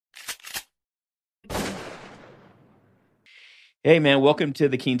Hey man, welcome to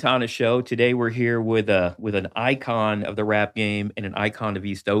the Quintana Show. Today we're here with an icon of the rap game and an icon of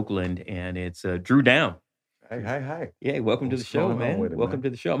East Oakland, and it's Drew Down. Hey, hey, hey. Yeah, welcome to the What's show, going on man. with it, Welcome man? to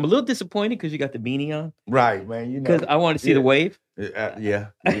the show. I'm a little disappointed because you got the beanie on Right, man. because I want to see the Yeah, wave. yeah.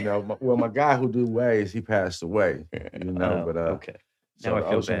 My guy who do waves, he passed away. Oh, okay. Now So I the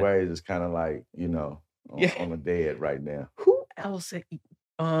feel Ocean bad. Waves is kind of like, Yeah. on the dead right now. Who else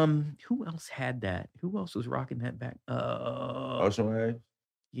had that? Who else was rocking that back? Ocean Waves.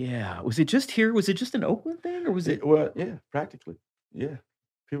 Yeah. Was it just here? Was it just an Oakland thing, or was it? Well, yeah, practically. Yeah,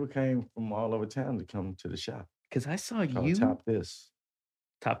 people came from all over town to come to the shop. Because I saw Called you Top This.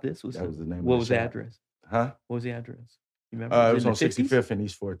 top this. That was the name What of the was the shop. address? Huh? What was the address? You remember? It Was was it in on the 50s? 65th and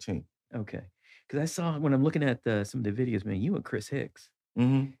East 14th. Okay. Because I saw when I'm looking at some of the videos, man, you and Chris Hicks,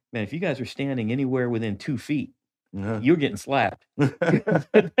 Mm-hmm. man, if you guys were standing anywhere within 2 feet, Uh-huh. you were getting slapped. I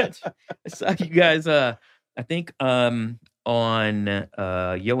saw you guys, I think on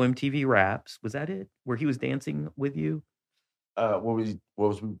Yo MTV Raps. Was that it? Where he was dancing with you? What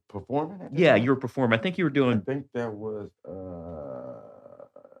was we performing at the Yeah, time? you were performing. I think you were I doing, think that was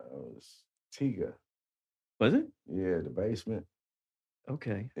Tiga. was it? Yeah, the basement.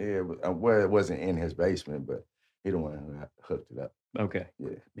 Okay. Yeah, well, it wasn't in his basement, but he the one who hooked it up. Okay. Yeah,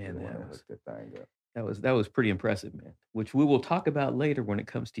 he Man, the one who hooked that thing up. that was pretty impressive, man. Which we will talk about later when it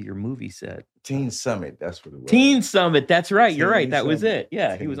comes to your movie set. Teen Summit, that's what it was. Teen Summit, that's right. You're right. Teen That was Summit. it.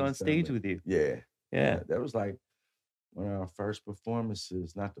 Yeah, he was Teen on stage Summit. with you. Yeah. Yeah. That was like one of our first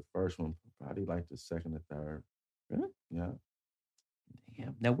performances, not the first one, probably like the second or third. Really? Yeah.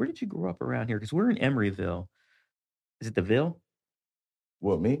 Damn. Now, where did you grow up around here? Because we're in Emeryville. Is it the Ville?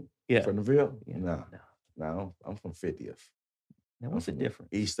 What, me? Yeah. From the Ville? Yeah. No, I'm from 50th. Now, what's the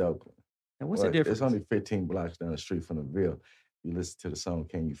difference? East Oakland. Now, what's the difference? It's only 15 blocks down the street from the Ville. You listen to the song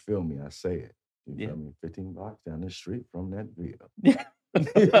 "Can You Feel Me?" I say it. You feel me? 15 blocks down the street from that Ville.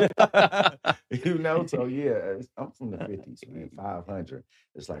 So yeah, I'm from the 50s, man. 500.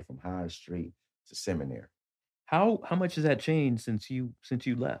 It's like from High Street to Seminary. How much has that changed since you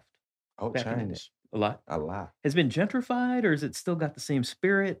left? Oh, back in the day? changed A lot. a lot. Has it been gentrified, or has it still got the same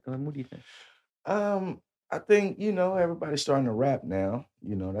spirit? What do you think? I think everybody's starting to rap now.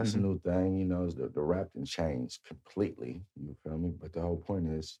 That's Mhm. a new thing. Is the rap didn't change completely. You feel me? But the whole point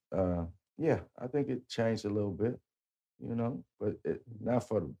is, yeah, I think it changed a little bit. But not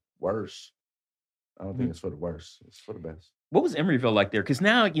for the worse. I don't think it's for the worse. It's for the best. What was Emeryville like there? Because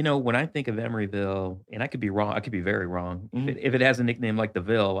now, when I think of Emeryville, and I could be wrong, I could be very wrong. If it has a nickname like the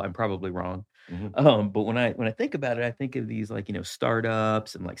Ville, I'm probably wrong. But when I think about it, I think of these like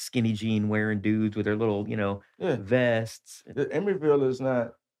startups and like skinny jean wearing dudes with their little Yeah. vests. Emeryville is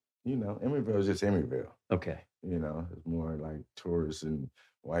not, Emeryville is just Emeryville. Okay. It's more like tourists and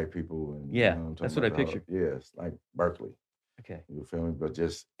white people and Yeah, I'm that's talking what I about picture. yeah, it's like Berkeley. Okay. You feel me? But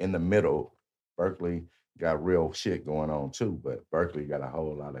just in the middle, Berkeley got real shit going on too. But Berkeley got a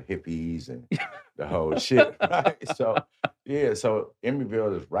whole lot of hippies and the whole shit. Right? So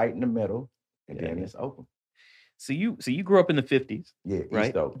Emeryville is right in the middle, and then it's open. So you grew up in the 50s. Yeah, right?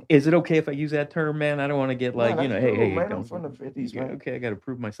 East Oakland. Is it okay if I use that term, man? I don't want to get like, that's hey, cool, hey, man. I'm don't from the 50s, man. Okay, I got to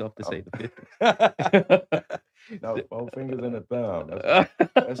prove myself to say the 50s. No, 4 fingers and a thumb.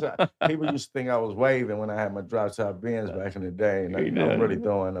 That's right. People used to think I was waving when I had my drop top Benz back in the day, and I'm really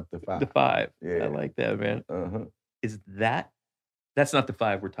throwing up the 5. The 5. Yeah. I like that, man. Is that's not the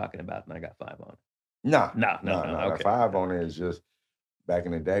 5 we're talking about, and I got 5 on it. No. Okay. 5 on it is just back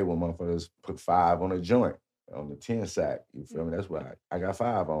in the day when motherfuckers put 5 on a joint, on the 10 sack. You feel me? That's why I got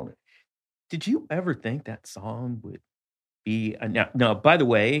 5 on it. Did you ever think that song would be now, by the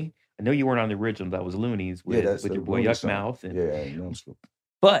way, I know you weren't on the original. That was Loonies with your boy Yuck Mouth.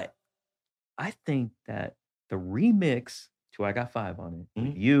 But I think that the remix to I Got 5 on it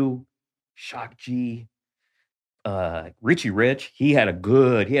with you, Shock G, Richie Rich, he had a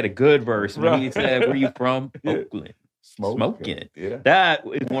good verse. When he said, "Where you from?" Oakland. Smoking. Yeah. That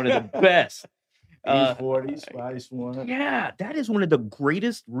is one of the best. E40, Spice One. Yeah, that is one of the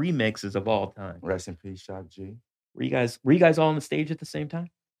greatest remixes of all time. Rest in peace, Shock G. Were you guys all on the stage at the same time?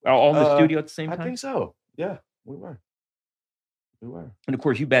 Or all in the studio at the same time? I think so. Yeah, we were. And of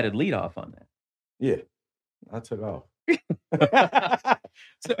course, you batted lead off on that. Yeah, I took off. I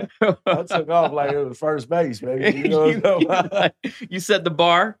took off like it was first base, baby. You set the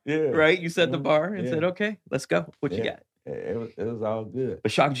bar, yeah, right? You set the bar and said, "Okay, let's go." What you got? It was all good.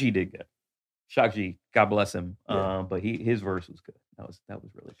 But Shock G did good. Shock G, God bless him. Yeah. But his verse was good. That was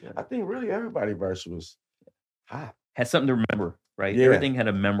really good. I think really everybody's verse was hot. Had something to remember, right? Yeah. Everything had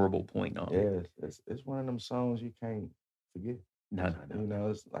a memorable point on it. Yeah, it's one of them songs you can't forget. No.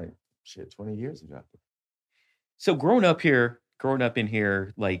 It's like shit 20 years ago. So growing up here, growing up in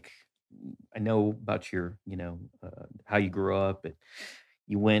here, like I know about your, how you grew up.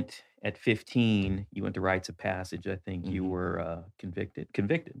 You went at 15. You went to rites of passage. I think you were convicted,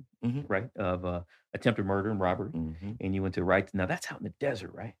 right, of attempted murder and robbery, and you went to rites. Now that's out in the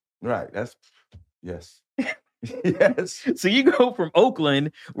desert, right? Right. That's yes. Yes. So you go from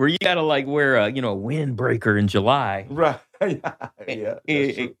Oakland, where you gotta like wear a windbreaker in July, right? Yeah,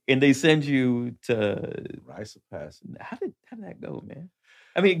 and they send you to rites of passage. How did that go, man?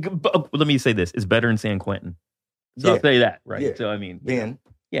 I mean, let me say this: it's better in San Quentin. So I'll say that, right? Yeah. So I mean, then,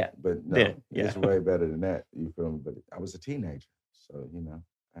 yeah, but no, it's way better than that. You feel me? But I was a teenager, so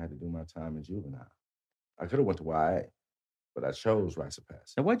I had to do my time in juvenile. I could have went to YA, but I chose rites of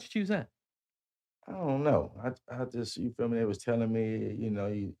passage. Now, why'd you choose that? I don't know. I just, you feel me? They was telling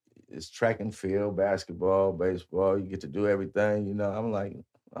me, it's track and field, basketball, baseball. You get to do everything. I'm like,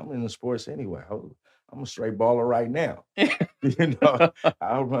 I'm in the sports anyway. I'm a straight baller right now.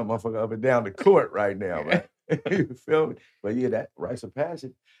 I'll run motherfucker up and down the court right now, man. You feel me? But yeah, that rites of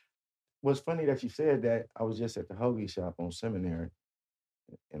passage. What's funny that you said that. I was just at the hoagie shop on Seminary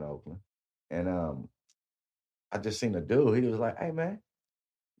in Oakland, and I just seen a dude. He was like, "Hey, man,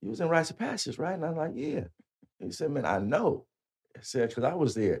 you was in rites of passage, right?" And I'm like, "Yeah." He said, "Man, I know." I said, "Because I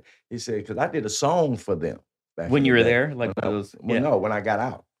was there." He said, "Because I did a song for them back when you were there, like those." No, when I got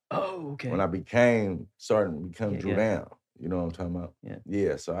out. Oh, okay. When I became Drew Down. You know what I'm talking about? Yeah.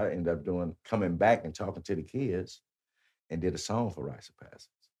 Yeah. So I ended up coming back and talking to the kids, and did a song for rites of passage.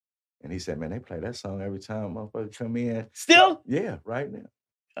 And he said, "Man, they play that song every time motherfuckers come in." Still? Yeah, right now.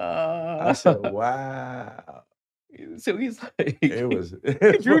 I said, "Wow." So he's like, it was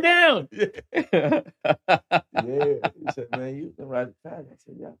Drew Down. Yeah. He said, "Man, you can write a pattern." I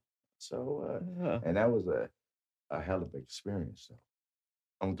said, "Yeah." So, and that was a hell of an experience. So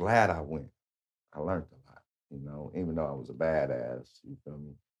I'm glad I went. I learned a lot, even though I was a badass, you feel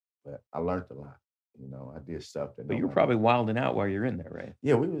me? But I learned a lot. I did stuff that. But you were probably wilding out while you're in there, right?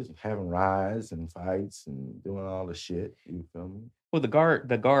 Yeah, we was having rides and fights and doing all the shit. You feel me? Well, the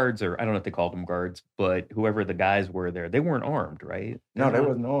guards, or I don't know if they called them guards, but whoever the guys were there, they weren't armed, right? No, they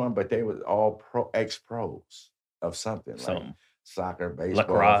wasn't armed, but they was all ex-pros of something like soccer, baseball,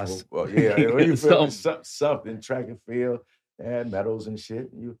 lacrosse. Football. Yeah, you feel me? Something, track and field. They had medals and shit.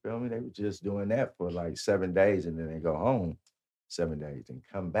 You feel me? They were just doing that for like 7 days, and then they go home 7 days and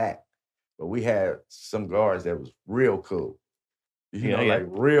come back. But we had some guards that was real cool. Like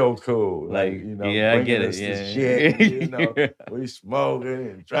real cool. Like, I get it. Shit, we smoking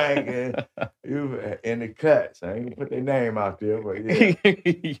and drinking. In the cuts. I ain't gonna put their name out there, but yeah.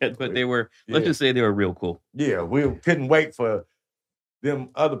 Yes, but they were, let's just say they were real cool. Yeah, we couldn't wait for them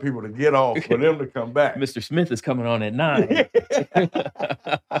other people to get off for them to come back. Mr. Smith is coming on at 9.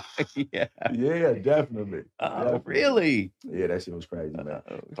 Yeah, definitely. Oh, really? Yeah, that shit was crazy, man.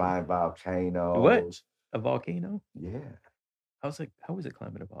 Climb volcanoes. What? A volcano? Yeah. How was it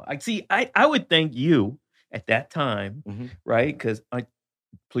climbing a volcano? I would think you at that time, right? Because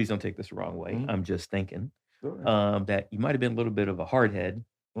please don't take this the wrong way. I'm just thinking that you might have been a little bit of a hardhead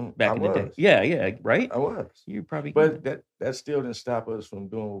back in the day. Yeah, right? I was. You probably. But that still didn't stop us from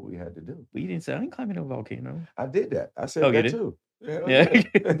doing what we had to do. But you didn't say, "I ain't climbing a volcano." I did that. I said that too. Yeah.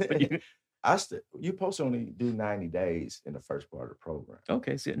 You're supposed to only do 90 days in the first part of the program.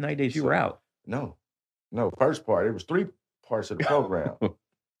 Okay, so 90 days you were out. No, first part. It was 3 parts of the program.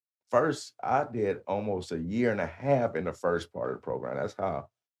 First, I did almost a year and a half in the first part of the program. That's how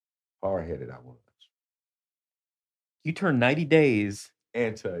hard-headed I was. You turned 90 days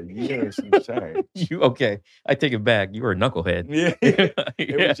into a year and some change. Okay? I take it back. You were a knucklehead. Yeah.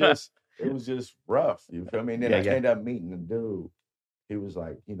 It was just rough. You feel me? And then I ended up meeting a dude. He was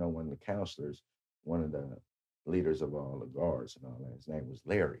like, one of the counselors, one of the leaders of all the guards and all that. His name was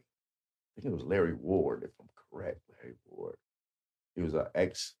Larry. I think it was Larry Ward, if I'm correct. Larry Ward. He was an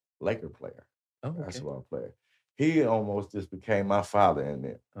ex-Laker player, basketball player. He almost just became my father in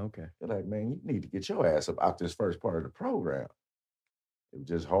there. Okay. They're like, "Man, you need to get your ass up out this first part of the program." It was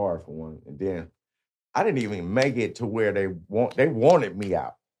just hard for one. And then I didn't even make it to where they wanted me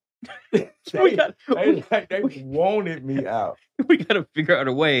out. They wanted me out. We got to figure out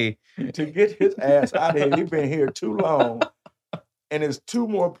a way to get his ass out of here. He's been here too long. And there's 2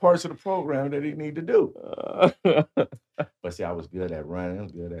 more parts of the program that he need to do. But see, I was good at running. I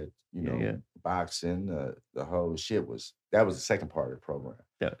was good at, boxing. The whole shit that was the second part of the program.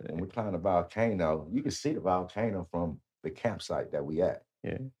 Yeah. When we climbed the volcano, you can see the volcano from the campsite that we at.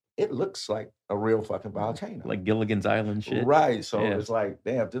 Yeah. It looks like a real fucking volcano. Like Gilligan's Island shit. Right. So it's like,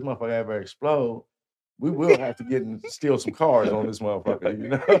 damn, if this motherfucker ever explode, we will have to get and steal some cars on this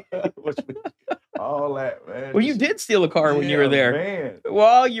motherfucker, all that, man. Well, you did steal a car when you were there. Van.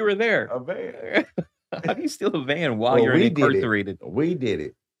 While you were there. A van. How do you steal a van while you're incarcerated? We did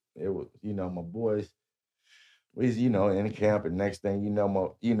it. It was, my boys, we was, in camp, and next thing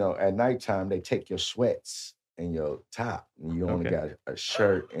at nighttime they take your sweats and your top, and you only got a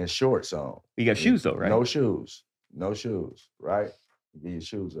shirt and shorts on. You got shoes though, right? No shoes, right? You get your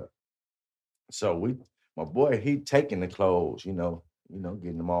shoes up. So my boy, he taking the clothes, getting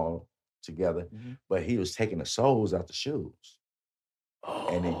them all together, but he was taking the soles out the shoes.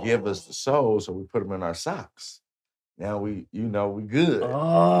 And he give us the soles, so we put them in our socks. Now we good.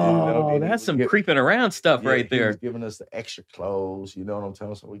 Oh, that's some creeping around stuff right there. He was giving us the extra clothes, you know what I'm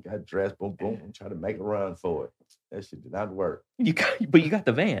telling you? So we got dressed, boom, and try to make a run for it. That shit did not work. But you got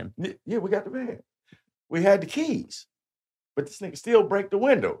the van. Yeah, we got the van. We had the keys, but this nigga still break the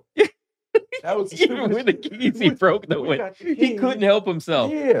window. That was even with the keys, he broke the window. He couldn't help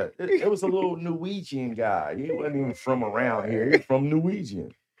himself. Yeah, it was a little Norwegian guy. He wasn't even from around here. He's from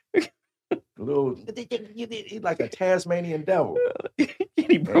Norwegian. He's like a Tasmanian devil.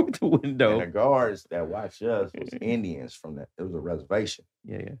 He broke the window. And the guards that watched us was Indians from that. It was a reservation.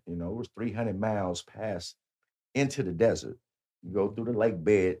 Yeah. It was 300 miles past into the desert. You go through the lake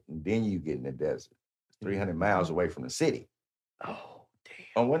bed, and then you get in the desert. 300 miles away from the city. Oh, damn.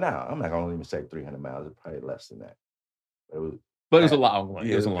 Oh, well, now, I'm not going to even say 300 miles. It's probably less than that. But it was a long one.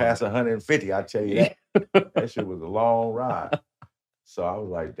 Yeah, it was past 150, I tell you that. That shit was a long ride. So I was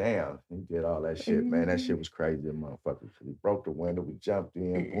like, damn, he did all that shit, man. That shit was crazy, motherfucker. He broke the window, we jumped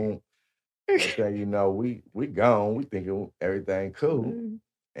in, boom. Next thing you know, we gone. We thinking everything cool.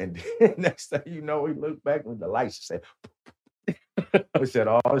 And then next thing you know, we look back with the lights and said, we said,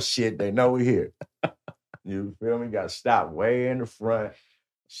 oh shit, they know we're here. You feel me? Got stopped way in the front.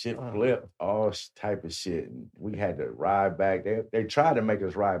 Shit flipped, all type of shit. And we had to ride back. They tried to make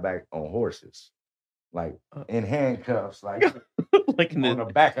us ride back on horses. Like in handcuffs, like in on the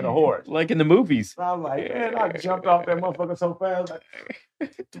back of the horse. Like in the movies. So I was like, man, I jumped off that motherfucker so fast. Like,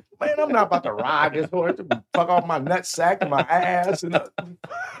 man, I'm not about to ride this horse. Fuck off my nutsack and my ass. And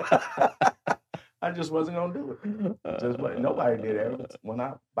I just wasn't going to do it. Nobody did it. When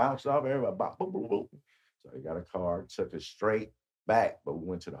I bounced off, everybody boom, boom, boom. So they got a car, took it straight back, but we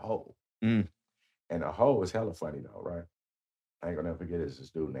went to the hole. And the hole was hella funny though, right? I ain't going to never forget this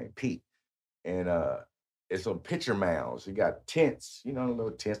dude named Pete. And it's some picture mounds. You got tents, the little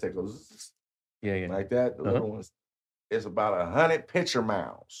tents that goes like that. The little ones. It's about 100 picture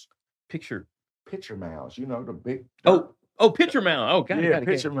mounds. Picture mounds. The big. Picture mound. Oh, got it.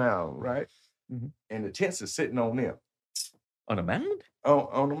 Picture mound, right? And the tents are sitting on them. On a mound?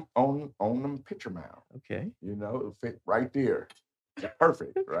 On them picture mound. Okay. It fit right there.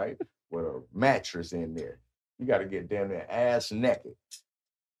 Perfect, right? With a mattress in there. You got to get down there ass naked.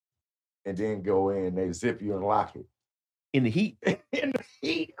 And then go in, they zip you and lock it. In the heat? In the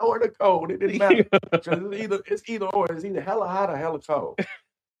heat or the cold. It didn't matter. Because it's either or. It's either hella hot or hella cold.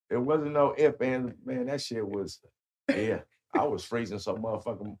 There wasn't no if, and man, that shit was, I was freezing so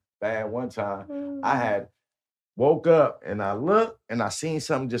motherfucking bad one time. I had woke up and I looked and I seen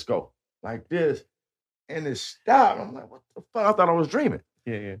something just go like this. And it stopped. I'm like, what the fuck? I thought I was dreaming.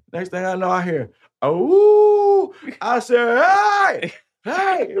 Yeah. Next thing I know, I hear, oh, I said, hey!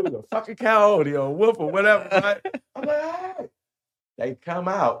 Hey, it was a fucking coyote or a wolf or whatever, right? I'm like, hey. They come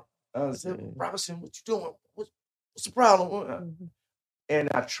out. I said, Robinson, what you doing? What's the problem? And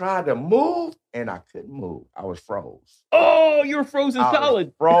I tried to move, and I couldn't move. I was froze. Oh, you were frozen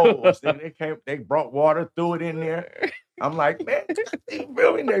solid. Froze. They brought water, threw it in there. I'm like, man, you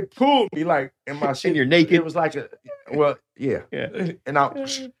feel me? They pulled me like in my shit. And you're naked. It was like yeah. And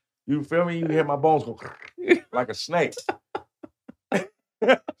you feel me? You hear my bones go like a snake.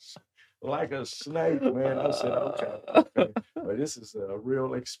 Like a snake, man. I said, okay. But this is a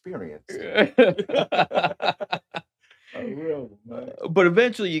real experience. A real, man. But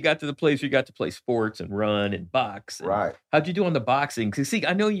eventually you got to the place where you got to play sports and run and box. Right. How'd you do on the boxing? Because see,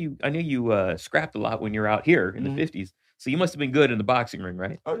 I know you scrapped a lot when you're out here in the 50s. So you must have been good in the boxing ring,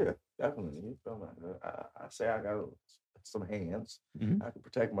 right? Oh, yeah, definitely. I say I got some hands. I can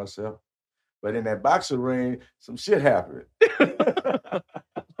protect myself. But in that boxing ring, some shit happened.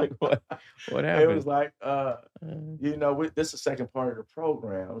 Like what? What happened? It was like, this is the second part of the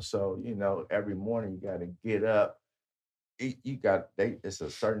program. So, every morning you got to get up. It's a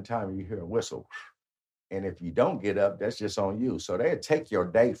certain time you hear a whistle. And if you don't get up, that's just on you. So they'll take your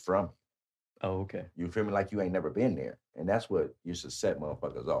day from you. Oh, okay. You feel me? Like you ain't never been there. And that's what used to set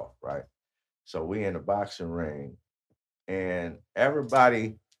motherfuckers off, right? So we in the boxing ring and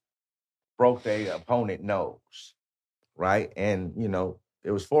everybody broke their opponent nose, right? And,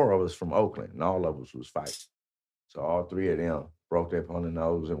 it was 4 of us from Oakland, and all of us was fighting. So all 3 of them broke their opponent's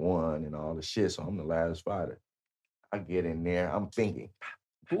nose and won and all the shit. So I'm the last fighter. I get in there. I'm thinking.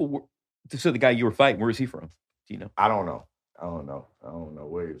 So the guy you were fighting, where is he from? Do you know? I don't know. I don't know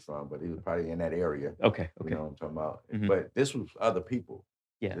where he was from, but he was probably in that area. Okay. You know what I'm talking about? Mm-hmm. But this was other people.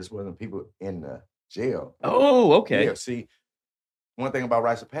 Yeah. This wasn't people in the jail. Oh, okay. Yeah, see, one thing about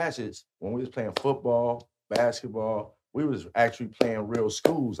Rites of Passage, when we was playing football, basketball, we was actually playing real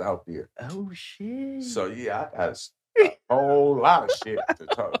schools out there. Oh, shit. So, yeah, I got a whole lot of shit to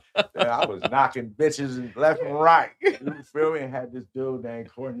talk. I was knocking bitches left and right. You feel me? And had this dude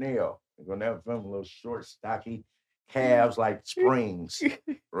named Cornell. You're going to never film a little short, stocky calves like springs,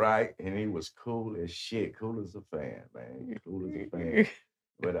 right? And he was cool as shit. Cool as a fan, man. Cool as a fan.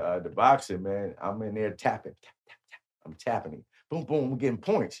 But the boxing, man, I'm in there tapping. Tap, tap, tap. I'm tapping him. Boom, boom, I'm getting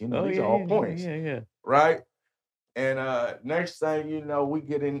points. You know, these are all points. Yeah. Right? And next thing you know, we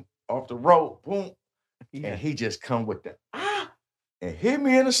get in off the rope, boom. Yeah. And he just come with the and hit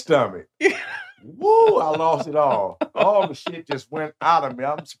me in the stomach. Woo, I lost it all. All the shit just went out of me.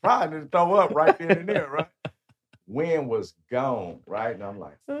 I'm surprised to throw up right then and there, right? Wind was gone, right? And I'm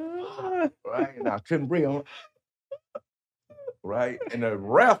like, right? And I couldn't breathe. Right? And the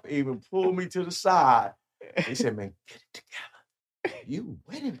ref even pulled me to the side. He said, man, get it together. You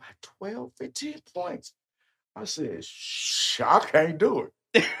winning by 12, 15 points. I said, I can't do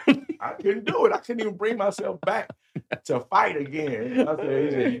it. I couldn't do it. I couldn't even bring myself back to fight again. I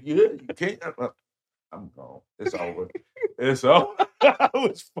said, you can't. I'm gone. It's over. It's over. I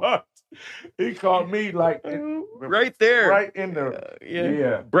was fucked. He caught me like right there. Right in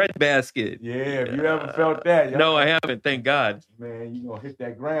the bread basket. Yeah, if you ever felt that. No, I haven't, thank God. Man, you're going to hit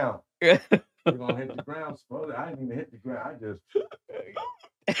that ground. You're going to hit the ground. Supposedly, I didn't even hit the ground. I just...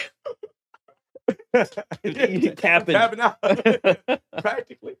 tapping out.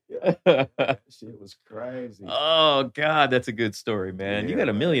 Practically. Yeah. Shit was crazy. Oh, God, that's a good story, man. You got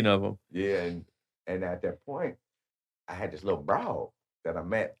a million of them. Yeah, and at that point, I had this little broad that I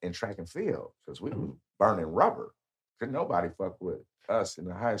met in track and field because we were burning rubber. Couldn't nobody fuck with us in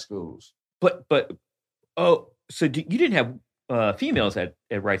the high schools. But so you didn't have females at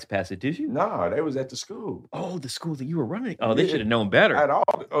Rites of Passage, did you? No, they was at the school. Oh, the school that you were running. Oh, they should have known better. At all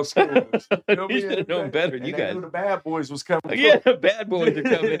those schools. You should have known better. And you they guys knew the bad boys was coming. Yeah, the bad boys are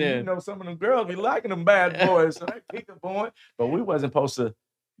coming in. You know, some of them girls be liking them bad boys, so they pick up on. But we wasn't supposed to,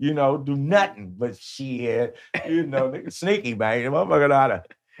 do nothing but shit. Nigga sneaky, man. The motherfucker know how to,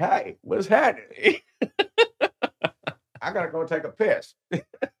 hey, what's happening? I gotta go take a piss.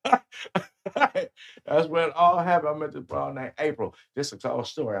 That's when it all happened. I met this broad named April. This is a whole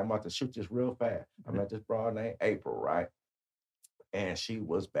story. I'm about to shoot this real fast. I met this broad named April, right? And she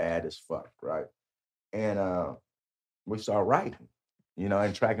was bad as fuck, right? And we started writing,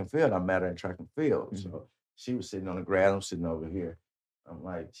 in track and field. I met her in track and field. Mm-hmm. So she was sitting on the grass. I'm sitting over here. I'm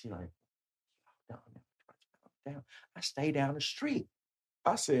like, down. I stay down the street.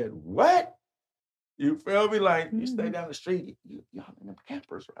 I said, what? You feel me? Like, you stay down the street, y'all in the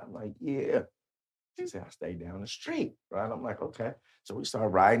campers, right? I'm like, yeah. She said, I stay down the street, right? I'm like, okay. So we started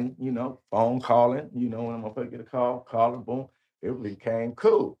riding, phone calling, when I'm going to get a call, calling, boom. It became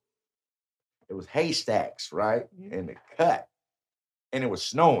cool. It was haystacks, right? In the cut. And it was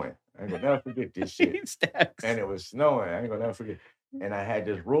snowing. I ain't going to never forget this shit. Haystacks. And it was snowing. I ain't going to never forget. And I had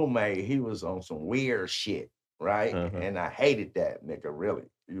this roommate. He was on some weird shit, right? Uh-huh. And I hated that nigga, really.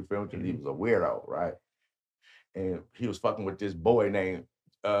 You feel me? Because he was a weirdo, right? And he was fucking with this boy named,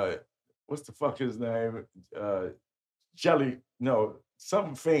 what's the fuck his name? Jellyfinger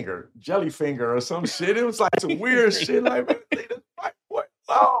or some shit. It was like some weird shit. Like, man, leave this white boy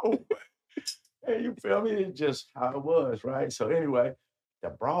alone. And you feel me? It's just how it was, right? So anyway, the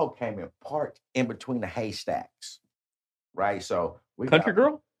broad came and parked in between the haystacks, right? So we country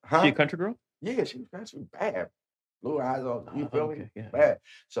girl? Huh? She a country girl? Yeah, she was bad. Blue eyes on, you feel me? Yeah. Bad.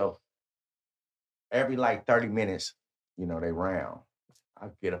 So every 30 minutes, they round. I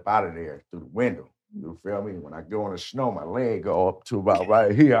get up out of there through the window. You feel me? When I go in the snow, my leg go up to about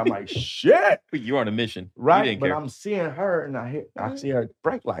right here. I'm like, shit. You're on a mission. Right? But I'm seeing her and I see her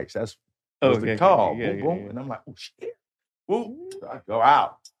brake lights. That's the call. Yeah, boom, boom. And I'm like, oh shit. Boom. So I go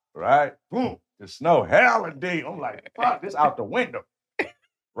out. Right? Boom. The snow hella deep. I'm like, fuck, this out the window.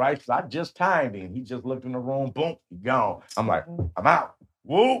 Right? So I just timed him. He just looked in the room. Boom. He gone. I'm like, I'm out.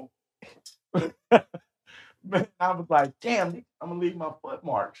 Woo. Man, I was like, damn, I'm going to leave my foot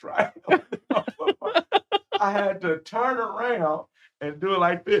marks, right? I had to turn around and do it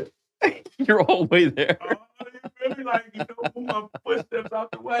like this. You're all the way there. You feel me? like, move my footsteps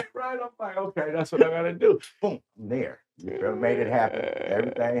out the way, right? I'm like, okay, that's what I gotta do. Boom, I'm there. You feel me? Made it happen.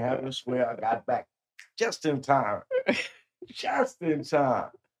 Everything happened swell. I got back just in time. Just in time.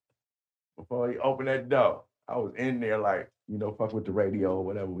 Before he opened that door. I was in there like, fuck with the radio or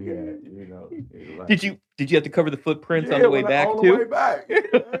whatever we had, Like, did you have to cover the footprints on the way back too? On the way back. Yeah.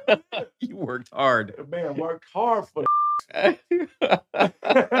 You worked hard. Man, worked hard for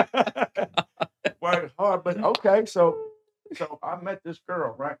worked hard, but okay, so I met this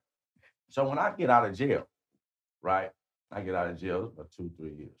girl, right? So when I get out of jail, right? I get out of jail for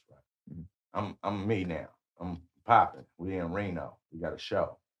 2-3 years, right? Mm-hmm. I'm me now. I'm popping. We in Reno. We got a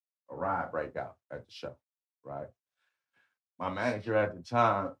show. A ride breakout at the show, right? My manager at the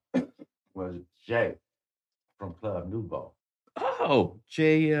time was Jay from Club Nouveau. Oh,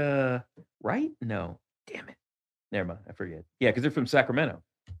 Jay, right? No, damn it. Never mind, I forget. Yeah, because they're from Sacramento.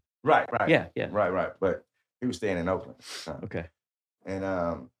 Right. Yeah. Right. But he was staying in Oakland. Okay. And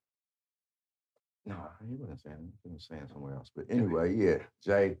no, he wasn't staying somewhere else. But anyway, yeah,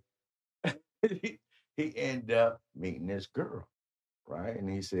 Jay, he ended up meeting this girl, right? And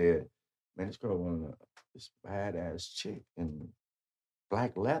he said, man, this girl wanted this badass chick in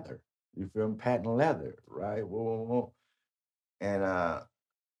black leather. You feel me? Patent leather, right? Whoa. And the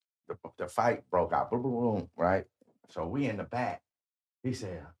fight broke out. Boom, boom, boom, right? So we in the back. He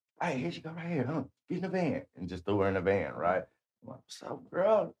said, hey, here she go right here, huh? Get in the van. And just threw her in the van, right? I'm like, what's up,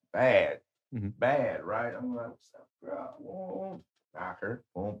 girl? Bad. Mm-hmm. Bad, right? I'm like, what's up, girl? Boom. Knock her.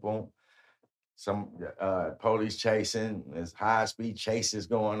 Boom, boom. Some police chasing. There's high-speed chases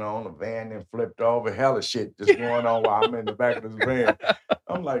going on. The van then flipped over. Hella shit just going on while I'm in the back of this van.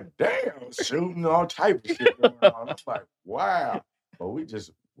 I'm like, damn, shooting all type of shit going on. I'm like, wow. But we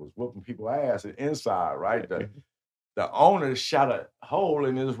just was whooping people's ass inside, right? The owner shot a hole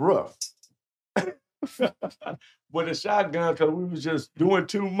in his roof with a shotgun because we was just doing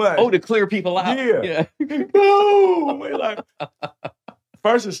too much. Oh, to clear people out. Yeah. Boom. We like,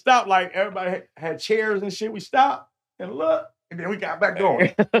 first it stopped, like everybody had chairs and shit. We stopped and looked, and then we got back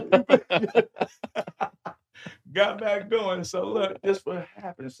going. Got back going. So look, this what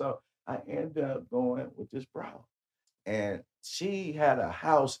happened. So I ended up going with this bro. And she had a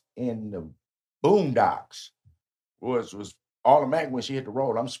house in the boondocks. Was automatic when she hit the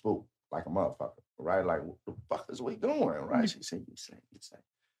road. I'm spooked like a motherfucker, right? Like, what the fuck is we doing, right? She said, you say.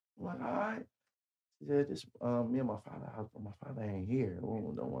 I'm like, all right. She said, this, me and my father house, but my father ain't here. Don't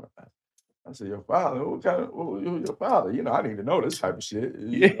worry about it. I said, your father? Who's your father? I need to know this type of shit.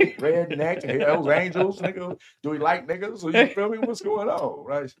 Redneck, Hell's Angels, nigga. Do he like niggas? So you feel me? What's going on,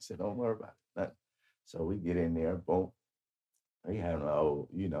 right? She said, don't worry about it. Nothing. So we get in there, boom. We had an old,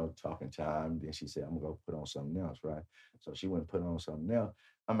 talking time. Then she said, I'm going to go put on something else, right? So she went and put on something else.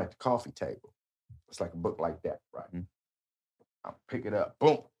 I'm at the coffee table. It's like a book like that, right? Mm-hmm. I pick it up,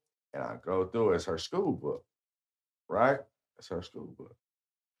 boom. And I go through it. It's her school book, right? It's her school book.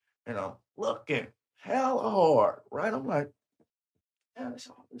 And I'm looking hella hard, right? I'm like, man, this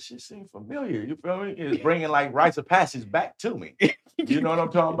shit seems familiar. You feel me? It's bringing like rites of passage back to me. You know what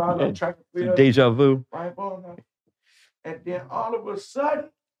I'm talking about? I'm track and field. Deja vu. Right, boom. And then all of a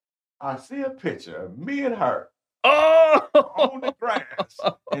sudden, I see a picture of me and her on the grass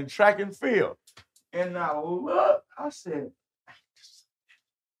in track and field. And I look, I said,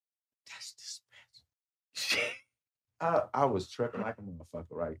 that's this bitch. I was tripping like a motherfucker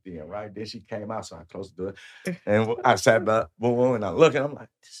right then, right? Then she came out, so I closed the door. And I sat back, boom, and I look, and I'm like,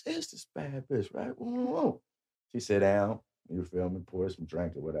 this is this bad bitch, right? Boom. She sat down, you feel me, pour some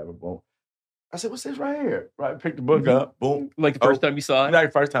drink or whatever, boom. I said, what's this right here? Right, picked the book up, boom. Like the first time you saw it? Like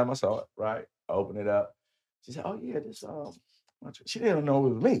the first time I saw it, right? I opened it up. She said, oh, yeah, this, she didn't know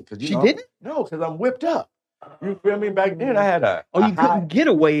it was me. She didn't? No, because I'm whipped up. You feel me? Back then, I had a... Oh, you couldn't get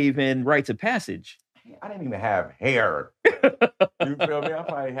a wave in rites of passage. I didn't even have hair. You feel me? I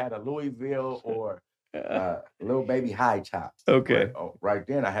probably had a Louisville or little baby high top. Okay. But, right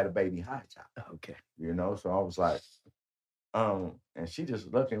then, I had a baby high top. Okay. So I was like, and she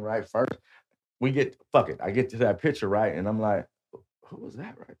just looking right first. I get to that picture, right? And I'm like, who was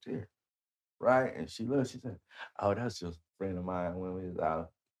that right there? Right? And she looked, she said, oh, that's just a friend of mine when we was out.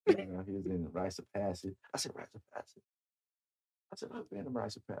 He was in rites of passage. I said, rites of passage? I said, I've been in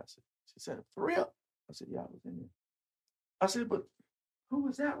rites of passage. She said, for real? I said, yeah, I was in there. I said, but who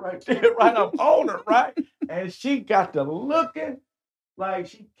was that right there? Right, I'm on her, right? And she got to looking like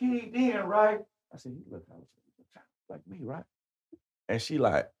she keyed in, right? I said, he looked like me, right? And she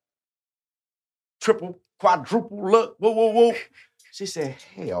like, triple, quadruple look, whoa. She said,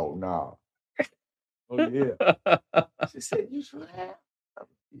 hell no. Oh, yeah. She said, you sure have?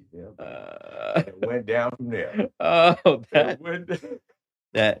 It went down from there. Oh,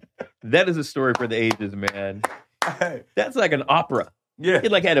 that is a story for the ages, man. That's like an opera. Yeah.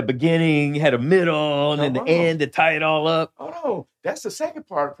 It like had a beginning, had a middle, and then the end to tie it all up. Oh no, that's the second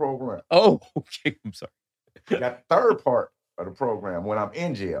part of the program. Oh, okay. I'm sorry. That third part of the program when I'm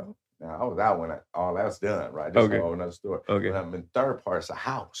in jail. Now I was out when all that's done, right? This is a whole another story. Okay. When I'm in third part, it's a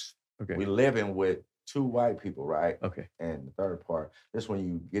house. Okay. We living with 2 white people, right? Okay. And the third part, this when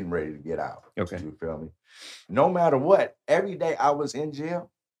you getting ready to get out. Okay. You feel me? No matter what, every day I was in jail,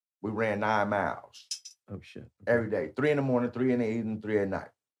 we ran 9 miles. Oh shit. Every day. 3 in the morning, 3 in the evening, 3 at night.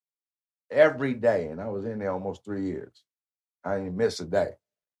 Every day. And I was in there almost 3 years. I didn't miss a day.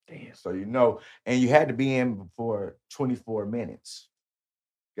 Damn. So and you had to be in for 24 minutes.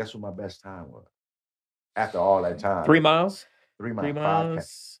 Guess what my best time was? After all that time. 3 miles? 3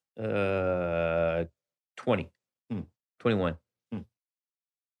 miles. 3 miles. 20. 21.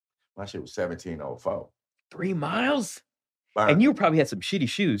 My shit was 17:04. 3 miles? And you probably had some shitty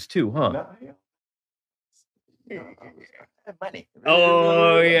shoes too, huh? No, I had money.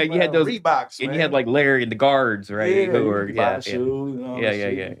 Oh yeah, you had those Reeboks, and man. you had like Larry and the guards, right? Yeah, Who were shoes and all yeah.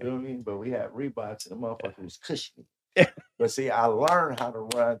 You feel me? But we had Reeboks and the motherfucker was cushiony. But see, I learned how to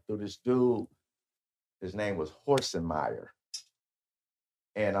run through this dude. His name was Horsenmeyer.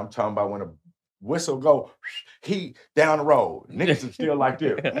 And I'm talking about when a whistle go, he down the road. Niggas are still like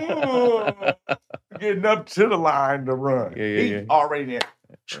this. Getting up to the line to run. He already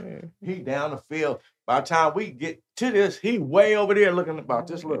there. He down the field. By the time we get to this, he way over there looking about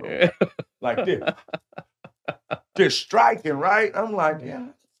this little. Like this. Just striking, right? I'm like, yeah,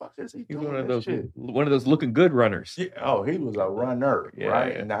 what the fuck is he doing? One of those looking good runners. Yeah. Oh, he was a runner,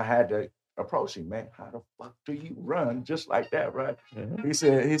 right? And I had to approach him, man. How the fuck do you run just like that, right? He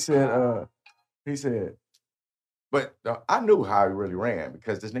said, but I knew how he really ran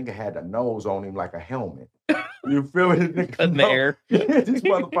because this nigga had a nose on him like a helmet. You feel me? In the air. This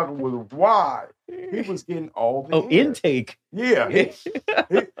motherfucker was wide. He was getting all the air. Intake. Yeah. He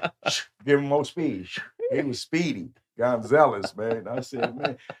give him more speed. He was speedy. Gonzalez, man. I said,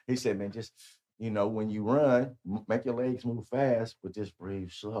 man. He said, man, just, when you run, make your legs move fast, but just breathe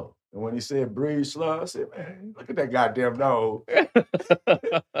slow. And when he said breathe slow, I said, man, look at that goddamn nose.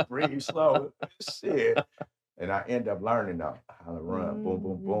 Breathe slow. Shit. And I end up learning how to run. Boom,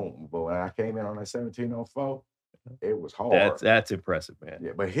 boom, boom, boom. And I came in on that 17:04. It was hard. That's impressive, man.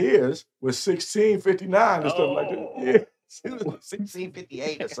 Yeah, but his was 16:59 and stuff like that. Yeah. He was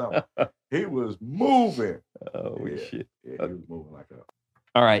 16:58 or something. He was moving. Oh, shit. Yeah, he was moving like that.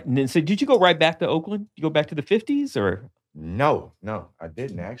 All right. And then, so did you go right back to Oakland? You go back to the 50s or? No, I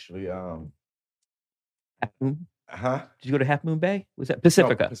didn't actually. Half Moon? Did you go to Half Moon Bay? Was that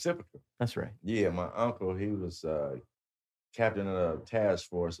Pacifica? No, Pacifica. That's right. Yeah, my uncle, he was captain of the task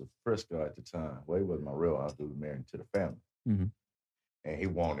force of Frisco at the time. Well, he wasn't my real uncle. He was married to the family. Mm-hmm. And he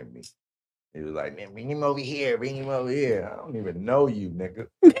wanted me. He was like, man, bring him over here. I don't even know you, nigga.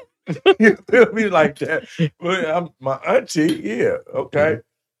 You feel me like that? But I'm my auntie, yeah, okay. Mm-hmm.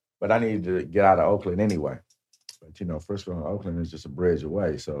 But I needed to get out of Oakland anyway. But, Frisco and Oakland is just a bridge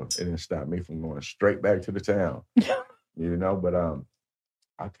away. So it didn't stop me from going straight back to the town. But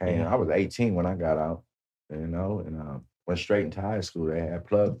I came, I was 18 when I got out, and went straight into high school. They had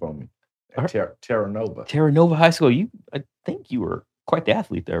plug for me at Terra Nova. Terra Nova High School. I think you were quite the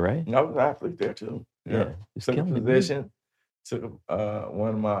athlete there, right? I was an athlete there too. Yeah. Took a position. Took one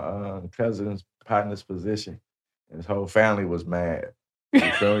of my cousin's partner's position, and his whole family was mad.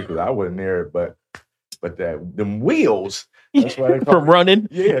 You feel me? Because I wasn't there, but them wheels. That's why they call from running.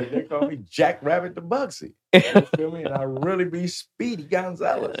 Yeah, they call me Jack Rabbit the Bugsy. You feel me? And I really be Speedy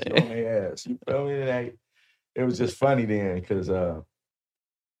Gonzalez on their ass. You feel me? It was just funny then because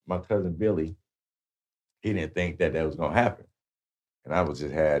my cousin Billy, he didn't think that was gonna happen, and I was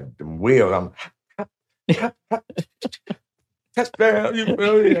just had them wheels. I'm touchdown. You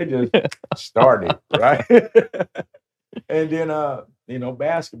feel me? They just started right, and then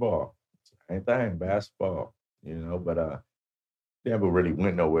basketball. Same thing, basketball, but never really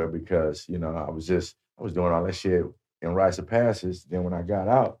went nowhere because, I was doing all that shit in rites of passage. Then when I got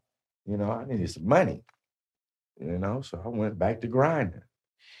out, I needed some money, so I went back to grinding.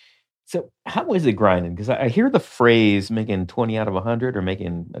 So how is it grinding? Because I hear the phrase making 20 out of 100 or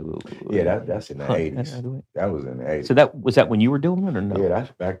making... Yeah, that's in the 80s. That was in the 80s. So was that when you were doing it or no? Yeah,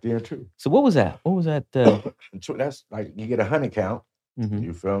 that's back then too. So what was that? What was that? That's like you get 100 count. Mm-hmm.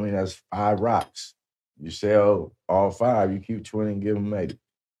 You feel me? That's 5 rocks. You sell all 5, you keep 20 and give them 80.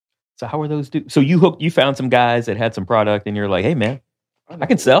 So how are those So you found some guys that had some product and you're like, hey man, I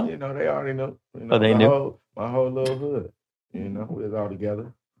can sell. They already know. They knew? My whole little hood, we was all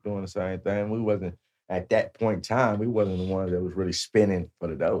together. doing the same thing. We wasn't at that point in time. We wasn't the ones that was really spinning for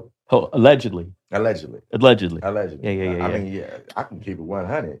the dope. Oh, allegedly. Allegedly. Yeah. I mean, yeah, I can keep it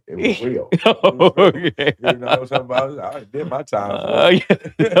 100. It was real. Okay. You know what I'm talking about? I did my time for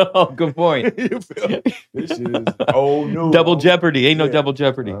it. Yeah. Good point. You feel? This shit is old news. Double Jeopardy. Ain't no double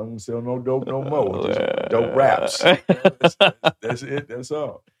Jeopardy. I don't sell no dope no more. Just dope raps. That's it. That's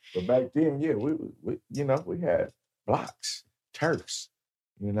all. But back then, yeah, we we had blocks, Turks.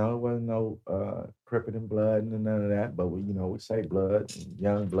 You know, it wasn't no Crippin' and Blood and none of that. But we say Blood,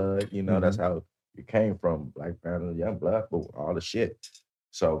 Young Blood. You know, that's how it came from. Black Panther, Young Blood, but all the shit.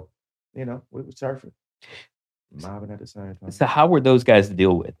 So, we were surfing, mobbing at the same time. So how were those guys to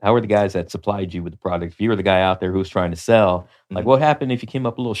deal with? How were the guys that supplied you with the product? If you were the guy out there who was trying to sell, like what happened if you came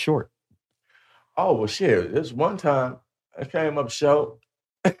up a little short? Oh, well, shit. This one time I came up short.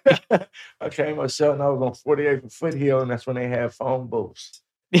 I came up short and I was on 48th and Foothill, and that's when they had phone booths.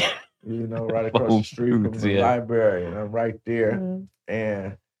 Right across the street from the library, and I'm right there.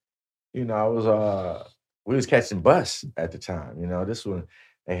 And I was we was catching bus at the time. This one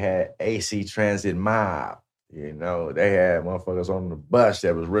they had AC Transit Mob. They had motherfuckers on the bus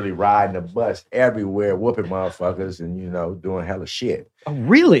that was really riding the bus everywhere, whooping motherfuckers and doing hella shit. Oh,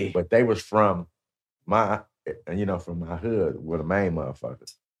 really? But they was from my hood, were the main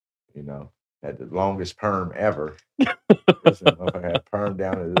motherfuckers. Had the longest perm ever. This motherfucker had perm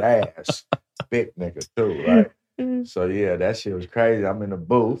down his ass. Big nigga too, right? So yeah, that shit was crazy. I'm in the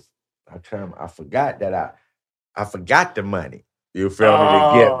booth. I forgot that I forgot the money. You feel me?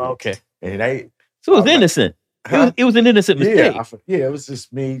 To get me. Okay. And so it was innocent. Huh? It was an innocent mistake. Yeah, it was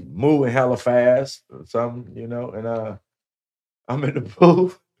just me moving hella fast or something, and I'm in the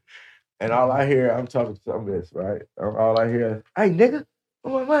booth and all I hear, I'm talking to some of this, right? All I hear is, hey nigga,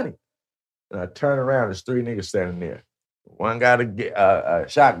 where's my money? And I turn around, there's 3 niggas standing there. One got a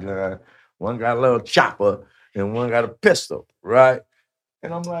shotgun, one got a little chopper, and one got a pistol, right?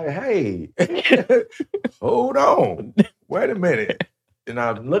 And I'm like, hey, hold on, wait a minute. And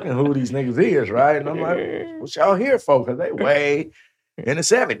I'm looking who these niggas is, right? And I'm like, what y'all here for? Because they way in the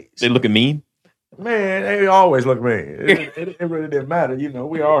 70s. They looking mean? Man, they always look mean. It really didn't matter.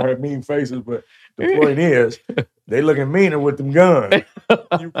 We all have mean faces, but the point is, they looking meaner with them guns.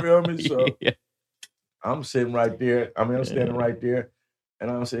 You feel me? So I'm sitting right there. I'm standing right there. And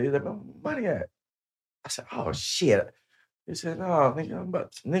I'm saying, he's like, where my money at? I said, oh, shit. He said, no,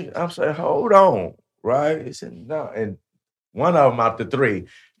 nigga, I'm saying, hold on, right? He said, no. And one of them out the 3,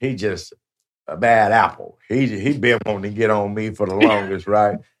 he just a bad apple. He been wanting to get on me for the longest,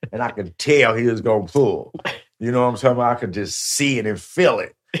 right? And I could tell he was gonna pull. You know what I'm talking about? I could just see it and feel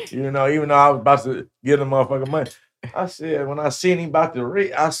it. Even though I was about to give the motherfucker money. I said, when I seen him about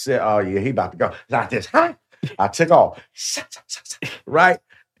to I said, oh yeah, he about to go. Like this, huh? I took off. Right?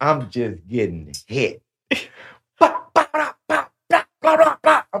 I'm just getting hit. I'm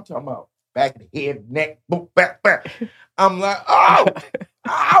talking about back of the head, neck, boom, back. I'm like, ow,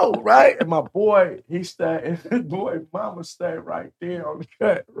 right? And my boy, his mama stayed right there on the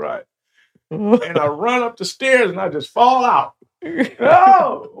cut, right? And I run up the stairs and I just fall out.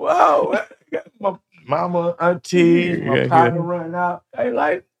 Oh, whoa. My mama, aunties, my partner running out. They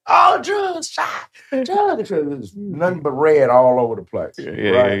like, oh, drugs, shot, drugs. There's nothing but red all over the place.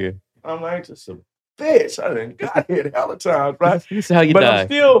 Right? I'm like, just a bitch. I done got hit hella times, right? This is how you die. I'm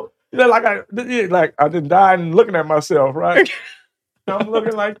still, like I done died and looking at myself, right? I'm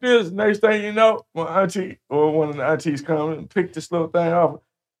looking like this. Next thing you know, my auntie or one of the aunties come and pick this little thing off.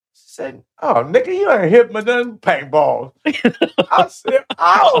 Said, oh, nigga, you ain't hit me nothing paintballs. I said,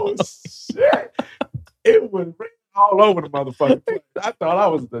 oh, shit. It was written all over the motherfucking place. I thought I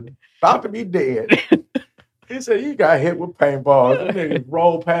was about to be dead. He said, you got hit with paintballs. The niggas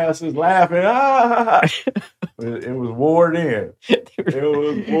rolled past us laughing. It was wore in. It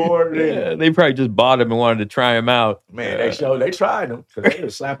was wore in. They probably just bought him and wanted to try him out. Man, they tried them because they were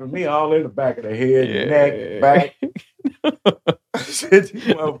slapping me all in the back of the head, neck, back. These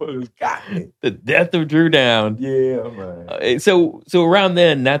motherfuckers got me. The death of Drew Down. Yeah, man. So around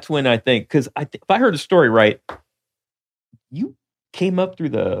then, that's when I think, because if I heard the story right, you came up through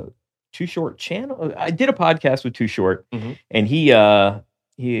the Too Short channel. I did a podcast with Too Short, and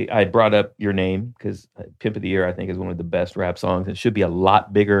I brought up your name because "Pimp of the Year" I think is one of the best rap songs. It should be a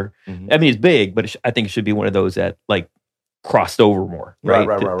lot bigger. I mean, it's big, but I think it should be one of those that like crossed over more, right?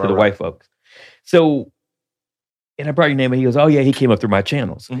 To the white folks. So. And I brought your name, and he goes, oh, yeah, he came up through my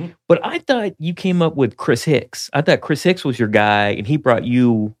channels. But I thought you came up with Chris Hicks. I thought Chris Hicks was your guy, and he brought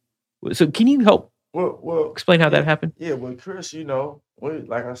you. So can you help explain how that happened? Yeah, well, Chris,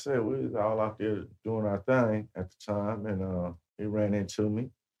 like I said, we was all out there doing our thing at the time, and he ran into me.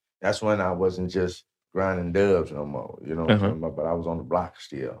 That's when I wasn't just grinding dubs no more. You know what I'm talking about? But I was on the block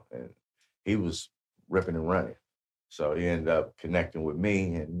still, and he was ripping and running. So he ended up connecting with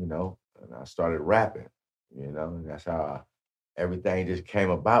me, and and I started rapping. And that's how everything just came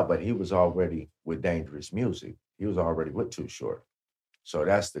about. But he was already with Dangerous Music. He was already with Too Short. So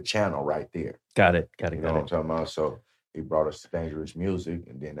that's the channel right there. Got it. You know what I'm talking about? So he brought us to Dangerous Music,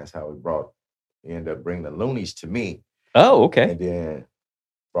 and then that's how he ended up bringing the Loonies to me. Oh, okay. And then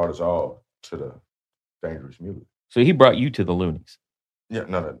brought us all to the Dangerous Music. So he brought you to the Loonies? Yeah,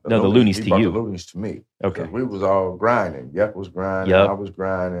 no, the Loonies to you. The Loonies to me. Okay. We was all grinding. Yuck was grinding. I was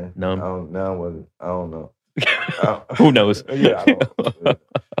grinding. I don't know. Who knows? Yeah, I don't.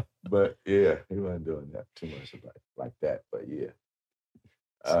 But yeah, he wasn't doing that too much like that. But yeah.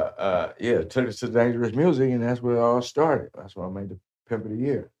 Took us to Dangerous Music, and that's where it all started. That's where I made the Pimp of the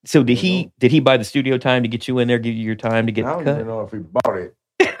Year. So did he buy the studio time to get you in there, give you your time to get the cut? I don't even know if he bought it.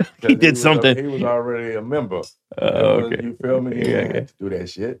 He did something. He was already a member. Okay. You feel me? He didn't have to do that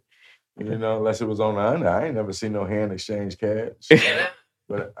shit. Unless it was on the under. I ain't never seen no hand exchange cash.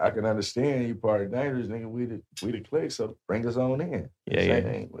 But I can understand you part of Dangerous, nigga. We the clique, so bring us on in.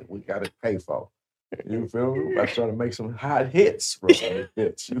 Yeah. We got to pay for. You feel me? I try to make some hot hits from these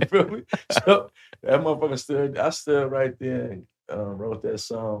hits. You feel me? So that motherfucker I stood right there and wrote that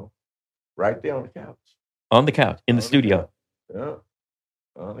song right there on the couch. On the couch, in the studio. Yeah.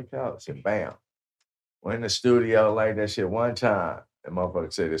 On the couch. And bam. Went in the studio like that shit one time. And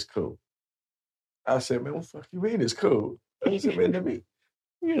motherfucker said it's cool. I said, man, what the fuck you mean it's cool? I said, man, let me.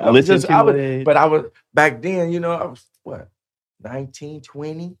 But I was back then, I was what, 19,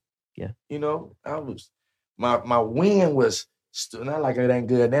 20? Yeah. I was my wind was still not like it ain't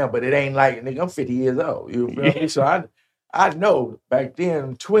good now, but it ain't like nigga, I'm 50 years old. You feel me? So I know back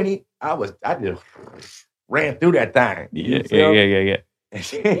then, 20, I just ran through that thing. Yeah.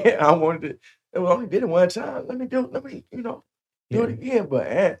 And I wanted to, only did it one time. Let me do it again. But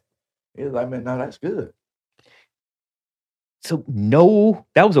it was like, man, no, that's good. So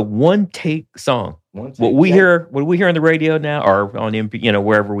that was a one take song. What we hear on the radio now or on MP,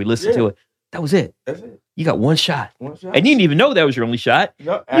 wherever we listen to it, that was it. That's it. You got one shot. And you didn't even know that was your only shot.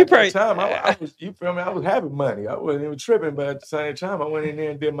 No, at that time, I was, you feel me? I was having money. I wasn't even tripping, but at the same time, I went in there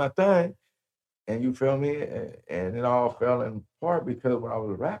and did my thing. And you feel me? And it all fell in part because what I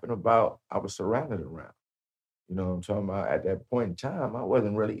was rapping about, I was surrounded around. You know what I'm talking about? At that point in time, I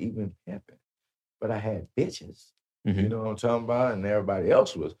wasn't really even pimping, but I had bitches. Mm-hmm. You know what I'm talking about? And everybody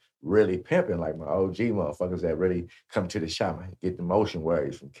else was really pimping, like my OG motherfuckers that really come to the shop and get the Motion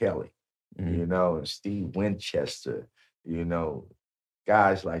Waves from Kelly, and Steve Winchester,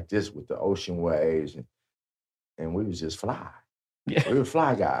 guys like this with the Ocean Waves. And we was just fly. Yeah. We were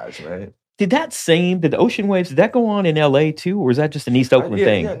fly guys, man. Did the Ocean Waves, did that go on in LA too? Or was that just an East Oakland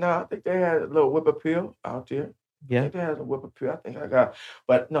thing? Yeah, no, I think they had a little whip appeal out there. Yeah. I think they had a whip appeal. I think I got,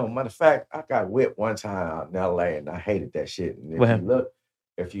 but no, matter of fact, I got whipped one time out in LA and I hated that shit. And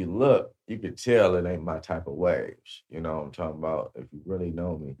if you look, you could tell it ain't my type of waves. You know what I'm talking about? If you really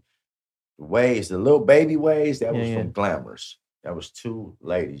know me. The waves, the little baby waves, that was from Glamours. That was two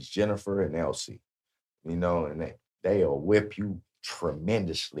ladies, Jennifer and Elsie. And they'll whip you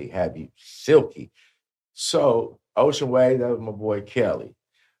tremendously, have you silky. So Ocean Wave, that was my boy Kelly.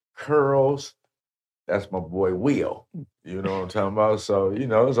 Curls, that's my boy Will. You know what I'm talking about? So,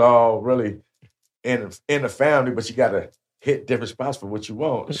 it's all really in the family, but you got to hit different spots for what you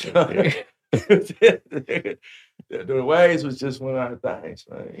want. So, the waves was just one of our things,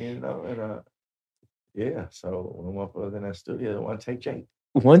 man, so when one was in that studio, One Take Jake.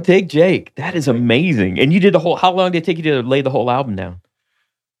 One Take Jake. That is amazing. And you did how long did it take you to lay the whole album down?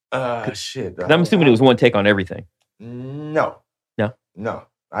 Shit. Because I'm assuming it was one take on everything. No.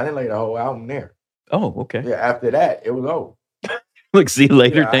 I didn't lay the whole album there. Oh, okay. Yeah, after that, it was over. Look, see you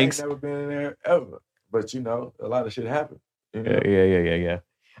later, thanks. I ain't never been in there ever. But, a lot of shit happened. Yeah.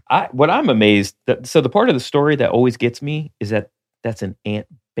 What I'm amazed, so the part of the story that always gets me is that's an Ant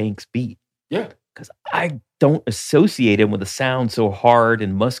Banks beat. Yeah. Because I don't associate him with a sound so hard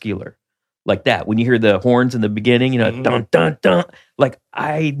and muscular like that. When you hear the horns in the beginning, dun, dun, dun. Like,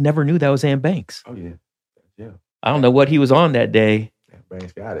 I never knew that was Ant Banks. Oh, yeah. Yeah. I don't know what he was on that day. Ant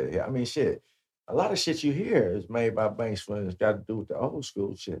Banks got it. Yeah, I mean, shit. A lot of shit you hear is made by Banks when it's got to do with the old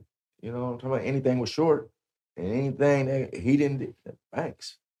school shit. You know what I'm talking about? Anything was short and anything that he didn't do,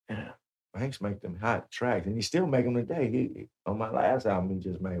 Banks. Yeah. Banks make them hot tracks, and he still make them today. He on my last album, he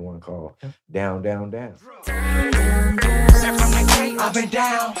just made one called Down, Down, Down. I've been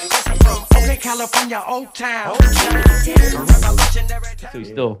down. Okay, California, Old Town.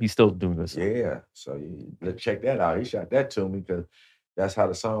 So he's still doing this. Yeah. So let's check that out. He shot that to me because That's how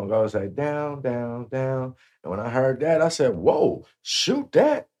the song goes, like down, down, down. And when I heard that, I said, whoa, shoot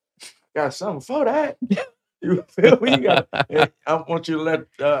that. Got something for that. You feel me? I want you to let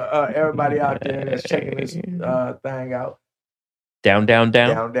everybody out there that's checking this thing out. Down, down,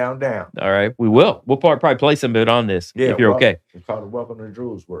 down? Down, down, down. All right, we will. We'll probably play some of it on this if you're okay. It's called the Welcome to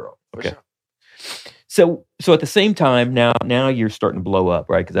Drew's World. Okay. Sure. So at the same time, now you're starting to blow up,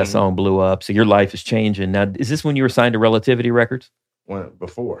 right? Because that song blew up. So your life is changing. Now, is this when you were signed to Relativity Records?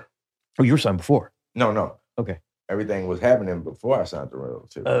 Before. Oh, you were signed before? No. Okay. Everything was happening before I signed to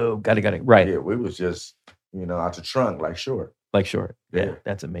Relativity. Oh, got it. Right. Yeah, we was just, out the trunk like Short. Like Short. Yeah.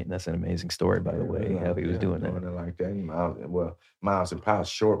 That's amazing. That's an amazing story, by the way, how he was doing that. Like that. Moms and Pops,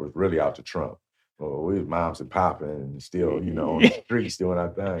 Short was really out the trunk. Well, we was moms and popping and still, on the streets doing our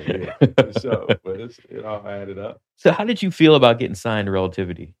thing. Yeah. So, but it all added up. So how did you feel about getting signed to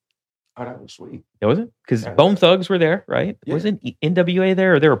Relativity? Oh, that was sweet. It wasn't? Because Bone Thugs were there, right? Yeah. Wasn't NWA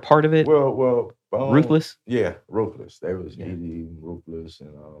there, or they were part of it? Well, Ruthless? Yeah, Ruthless. They was Easy, Ruthless,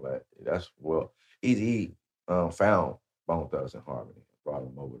 and all that. Easy found Bone Thugs in Harmony, brought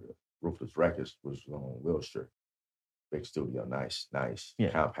them over to Ruthless Records, which was on Wilshire. Big studio, nice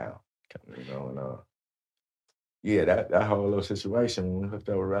compound. And that whole little situation when we hooked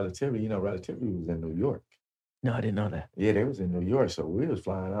up with Relativity, Relativity was in New York. No, I didn't know that. Yeah, they was in New York, so we was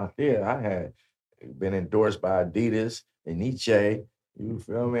flying out there. I had been endorsed by Adidas and Nietzsche. You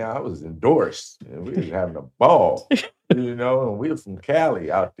feel me? I was endorsed, and we was having a ball, and we were from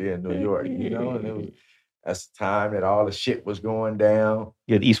Cali out there in New York, and that's the time that all the shit was going down.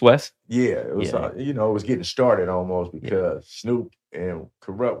 Yeah, East West? Yeah, it was, it was getting started almost because Snoop and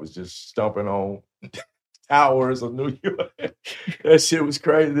Corrupt was just stomping on towers of New York. That shit was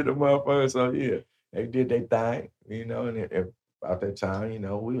crazy to the motherfuckers. So, yeah, they did their thing, and about that time,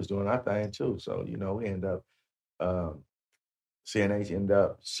 we was doing our thing too. So, we ended up, CNH ended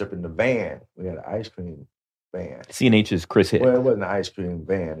up shipping the van. We had an ice cream van. CNH is Chris Hicks. Well, it wasn't an ice cream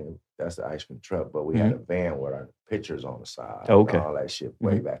van. That's the ice cream truck, but we had a van with our pictures on the side. Oh, okay. And all that shit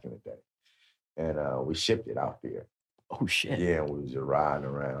way back in the day. And we shipped it out there. Oh, shit. Yeah, and we was just riding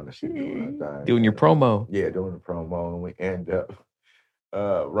around and shit doing our thing. Doing your promo. Yeah, doing the promo. And we ended up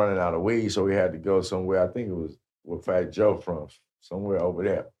running out of weed, so we had to go somewhere. I think it was where Fat Joe from, somewhere over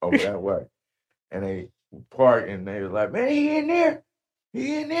that way. And they parked, and they was like, man, he in there.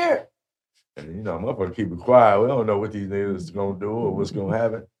 And, motherfucker keep it quiet. We don't know what these niggas going to do or what's going to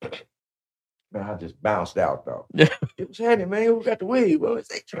happen. Man, I just bounced out, though. It was happening, man. Who got the weed? Well,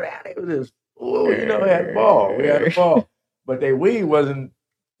 it's like, it was just, we had a ball. We had a ball. But their weed wasn't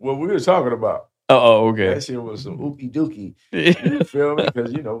what we were talking about. Oh, okay. That shit was some oopie dookie. You feel me?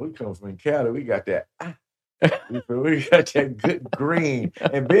 Because, we come from Cali. We got that. You feel me? We got that good green.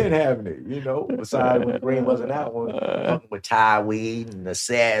 And been having it, besides when green wasn't out, when fucking with Thai weed and the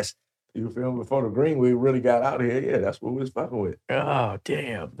sass. You feel me? Before the green weed really got out here, yeah, that's what we was fucking with. Oh,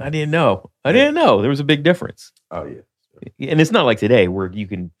 damn. I didn't know. There was a big difference. Oh, yeah. And it's not like today where you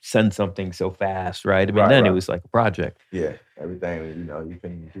can send something so fast, right? I mean, then it was like a project. Yeah, everything, you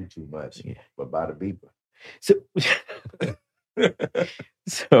couldn't do too much, but by the beeper.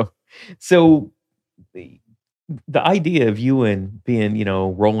 So the idea of you and being,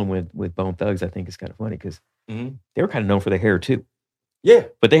 rolling with Bone Thugs, I think is kind of funny because they were kind of known for their hair too. Yeah.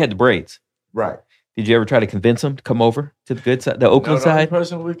 But they had the braids. Right. Did you ever try to convince them to come over to the good side, the Oakland side? The only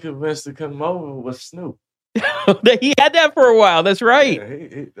person we convinced to come over was Snoop. He had that for a while. That's right.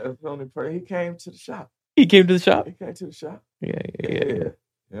 Yeah, that's the only person. He came to the shop. He came to the shop? He came to the shop. Yeah.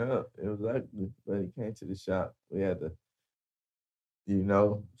 Yeah, it was ugly, but he came to the shop. We had to,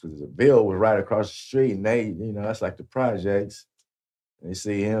 because the bill was right across the street, and they, that's like the projects. They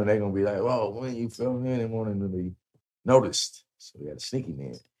see him, they're going to be like, oh, when you film him, they want him to be noticed. So we had to sneak him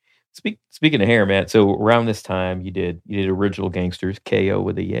in. Speaking of hair, Matt, so around this time you did Original Gangsters, KO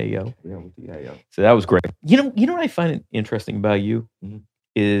with the Yayo. Yeah, with the Yayo. So that was great. You know what I find interesting about you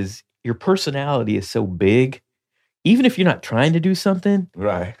is your personality is so big. Even if you're not trying to do something,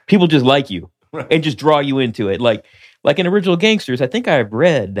 right? People just like you and just draw you into it. Like in Original Gangsters, I think I've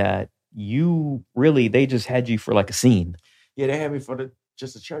read that they just had you for like a scene. Yeah, they had me for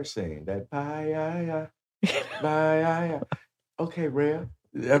just a church scene. That bye. Okay, Rev.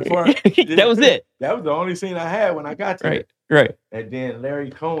 That was it. That was the only scene I had when I got there. Right. And then Larry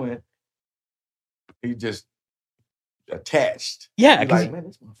Cohen, he just attached. Yeah. He's like, man,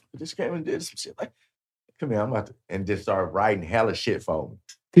 this motherfucker just came and did some shit. Like, come here, I'm about to, and just started writing hella shit for me.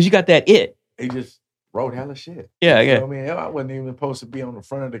 Because you got that it. He just wrote hella shit. Yeah. I mean, I wasn't even supposed to be on the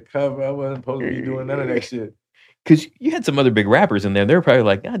front of the cover. I wasn't supposed to be doing none of that shit. Because you had some other big rappers in there. They were probably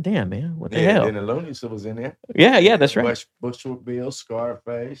like, God damn, man, what the hell? And the Looney's was in there. Yeah, that's right. Bushwick Bill,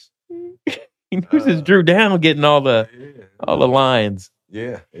 Scarface. This is Drew Down getting all the lines.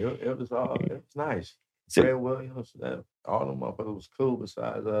 Yeah, it was nice. So, Fred Williams, all them motherfuckers was cool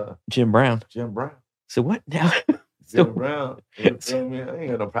besides Jim Brown. So what now? Jim Brown. You feel me? I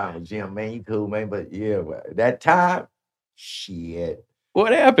ain't got no problem with Jim, man. You cool, man. But yeah, that time, shit.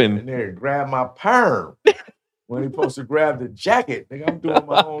 What happened? And they grabbed my perm when he supposed to grab the jacket. Nigga, I'm doing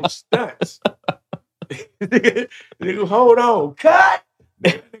my own stunts. Nigga, hold on, cut.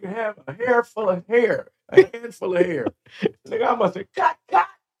 Nigga have a handful of hair. Nigga, I must have cut.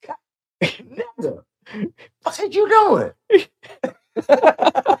 Nigga, what are you doing?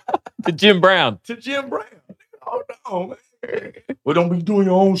 To Jim Brown. Hold on, man. Well, don't be doing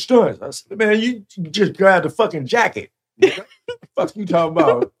your own stunts. I said, man, you just grab the fucking jacket. Fuck you talking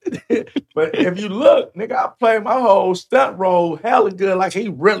about? But if you look, nigga, I played my whole stunt role hella good, like he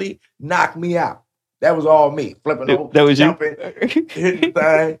really knocked me out. That was all me. Flipping over, that was jumping, hitting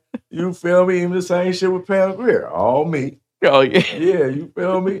the thing. You feel me? Even the same shit with Pam Grier. All me. Oh, yeah. Yeah, you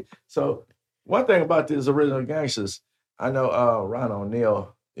feel me? So one thing about this Original Gangsters, I know Ron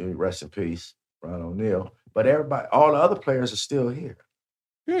O'Neal, rest in peace, Ron O'Neal, but everybody, all the other players are still here.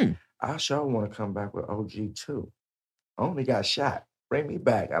 I sure want to come back with OG too. I only got shot. Bring me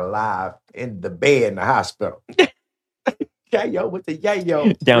back alive in the bed in the hospital. Yayo with the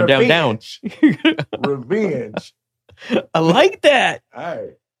yayo. Down. Revenge. I like that. All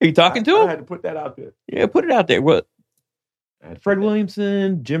right. Are you talking to him? I had to put that out there. Yeah, put it out there. What? Fred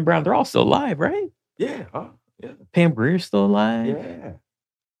Williamson, Jim Brown, they're all still alive, right? Yeah. Yeah. Pam Grier's still alive? Yeah.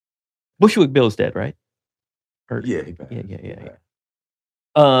 Bushwick Bill's dead, right? Yeah, he passed. Yeah.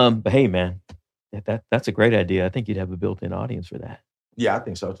 But hey, man, that's a great idea. I think you'd have a built-in audience for that. Yeah, I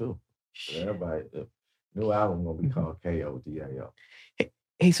think so too. Everybody, the new album gonna be called KODAO.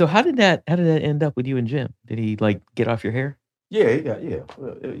 Hey, so how did that end up with you and Jim? Did he like get off your hair? Yeah.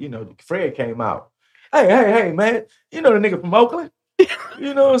 Well, Fred came out. Hey, man. You know the nigga from Oakland?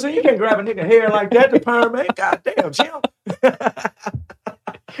 You know what I'm saying? You can't grab a nigga hair like that, the perm, man. Goddamn, Jim.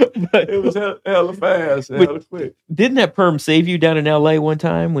 It was hella fast and hella quick. Didn't that perm save you down in LA one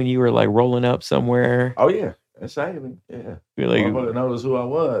time when you were like rolling up somewhere? Oh, yeah. That saved me. Yeah. Motherfucker noticed who I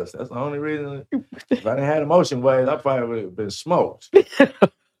was. That's the only reason. If I didn't have the motion waves, I probably would have been smoked.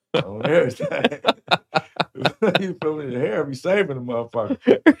 On everything. You feel me? The hair be saving the motherfucker.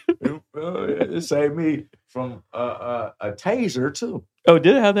 It saved me from a taser too. Oh,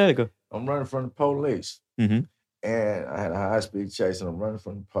 did it? How'd that go? I'm running from the police, and I had a high speed chase, and I'm running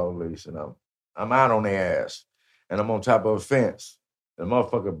from the police, and I'm out on their ass, and I'm on top of a fence. The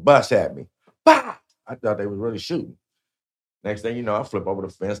motherfucker busts at me. Bah! I thought they was really shooting. Next thing you know, I flip over the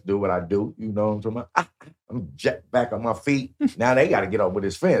fence, do what I do. You know what I'm talking about? I'm jet back on my feet. Now they got to get over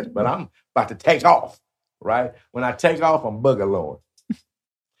this fence, but I'm about to take off, right? When I take off, I'm boogalooing.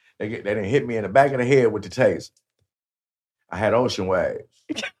 They didn't hit me in the back of the head with the taser. I had ocean waves.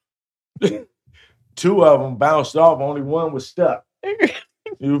 2 of them bounced off. Only one was stuck.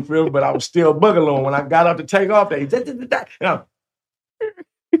 You feel me? But I was still boogalooing. When I got up to take off,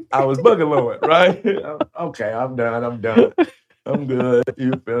 I was boogalooing, right? Okay, I'm done. I'm good.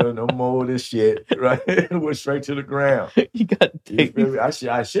 You feel me? No more of this shit, right? Went straight to the ground. You got tased.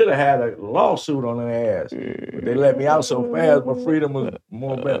 I should have had a lawsuit on their ass. But they let me out so fast, my freedom was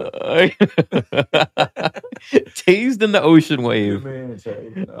more better. Tased in the ocean wave. Man,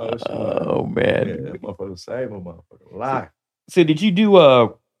 tased in the ocean wave. Oh, man. Yeah, that motherfucker saved my motherfucker life. So did you do, I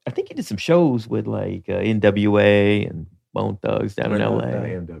think you did some shows with like NWA and Bone Thugs down in LA.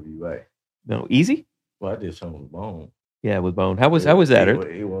 NWA. No, Easy? Well, I did something with Bone. Yeah, with Bone. How was that?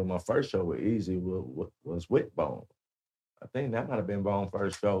 It was my first show with Easy was with Bone. I think that might have been Bone's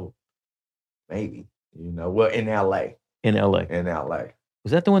first show. Maybe. In LA. In LA.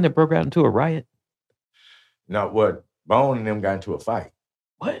 Was that the one that broke out into a riot? No, Bone and them got into a fight.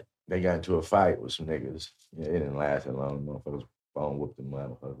 What? They got into a fight with some niggas. Yeah, it didn't last that long. Motherfuckers, Bone whooped them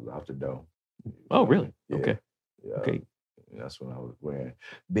motherfuckers out the door. Oh, really? Yeah. Okay. Yeah. Okay. That's when I was wearing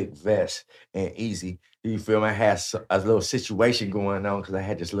big vest and Easy. You feel me? I had a little situation going on because I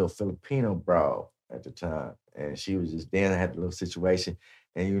had this little Filipino bro at the time, and she was just then. I had a little situation,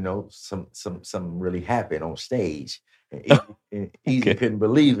 and something really happened on stage, and Easy couldn't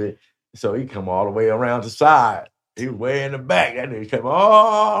believe it, so he come all the way around the side. He was way in the back. That nigga came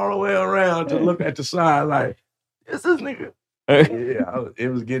all the way around to look at the side like, "Is this nigga?" Yeah, it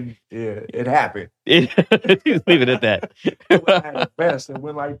was getting. Yeah, it happened. Leave it at that. I had a vest and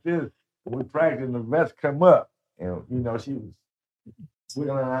went like this. We practiced, and the vest come up, and she was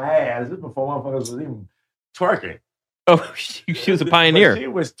wiggling her ass. This before motherfuckers was even twerking. Oh, she was a pioneer. She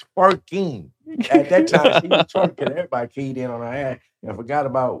was twerking. At that time, she was twerking. Everybody keyed in on her ass and forgot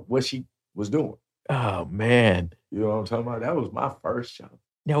about what she was doing. Oh, man. You know what I'm talking about? That was my first show.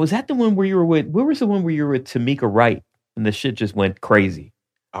 Now, was that the one where you were with, where was the one where you were with Tamika Wright and the shit just went crazy?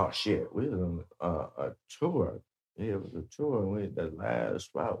 Oh, shit. We was on a tour. Yeah, it was a tour. And the last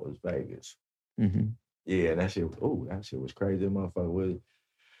spot was Vegas. Mm-hmm. Yeah, that shit was crazy. That motherfucker was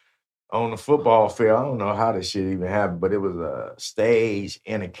on the football field. I don't know how this shit even happened, but it was a stage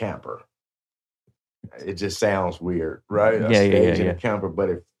in a camper. It just sounds weird, right? A stage in a camper,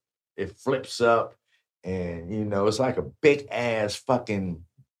 but it flips up and, you know, it's like a big ass fucking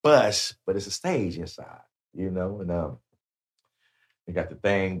bus, but it's a stage inside, you know? And they got the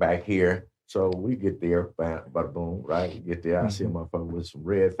thing back here. So we get there, bada boom, right? We get there, I see a motherfucker with some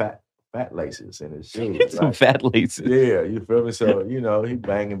red fat laces in his shoes. Some fat laces. Yeah, you feel me? So, you know, he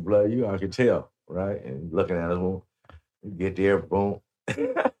banging blood, I can tell, right? And looking at us, boom. We get there, boom.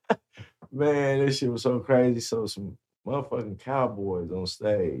 Man, this shit was so crazy. So some motherfucking cowboys on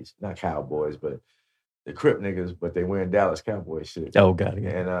stage. Not cowboys, but the Crip niggas, but they wearing Dallas Cowboy shit. Oh, God. Yeah.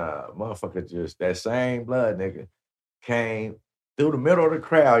 And motherfucker just, that same blood nigga came through the middle of the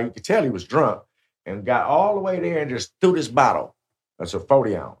crowd. You could tell he was drunk and got all the way there and just threw this bottle. That's a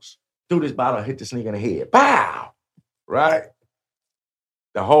 40 ounce. Threw this bottle, hit this nigga in the head. Pow! Right?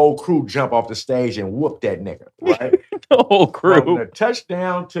 The whole crew jump off the stage and whoop that nigga, right? The whole crew. From the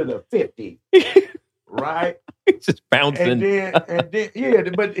touchdown to the 50, right? Just bouncing. And then, yeah,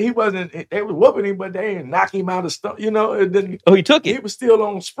 but he wasn't, they was whooping him, but they didn't knock him out of stuff, you know? And then, he took it. He was still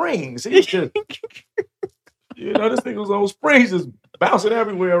on springs. He was just, you know, this nigga was on springs, just bouncing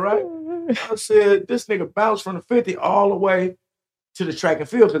everywhere, right? I said, this nigga bounced from the 50 all the way to the track and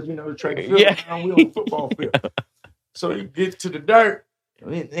field, because, you know, the track and field, we on the football field. So you get to the dirt,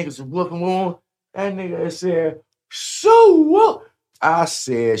 and then niggas was whooping on. That nigga said, so what? I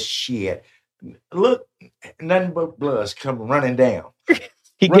said, shit. Look, nothing but blood's coming running down.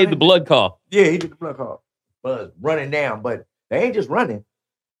 He gave the blood call. Yeah, he did the blood call. Blood's running down, but they ain't just running.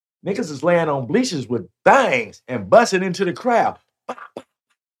 Niggas is laying on bleachers with things and busting into the crowd.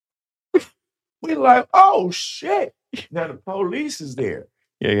 We like, oh, shit. Now the police is there.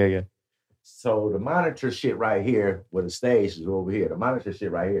 Yeah. So the monitor shit right here, where the stage is over here, the monitor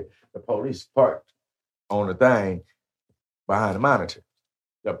shit right here, the police parked on the thing behind the monitor.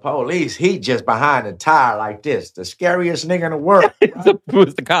 The police, he just behind the tire like this, the scariest nigga in the world. Right?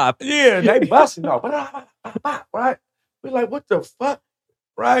 Was the cop. Yeah, they busting off. Right? We like, what the fuck?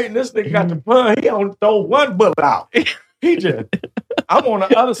 Right? And this nigga got the pun. He don't throw one bullet out. He just, I'm on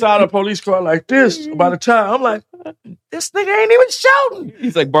the other side of the police car like this by the time. I'm like, this nigga ain't even shouting.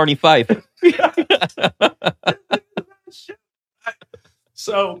 He's like Barney Fife.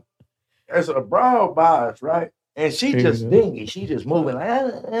 So, there's a broad by us, right? And she just dingy. She just moving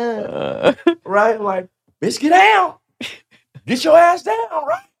like, right? Like, bitch, get down. Get your ass down,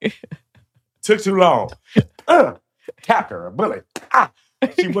 right? Took too long. Tapped her, a bullet.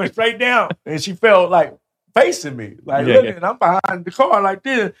 She went straight down, and she felt like facing me. Like, looking, and I'm behind the car like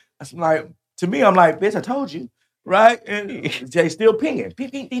this. I'm like, to me, I'm like, bitch, I told you, right? And they still pinging. Ping,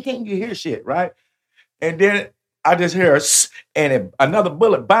 ping, ping, ping. You hear shit, right? And then I just hear and another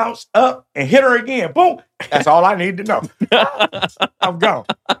bullet bounced up and hit her again. Boom. That's all I need to know. I'm gone.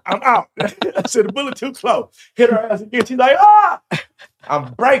 I'm out. I said the bullet too close. Hit her ass again. She's like, ah!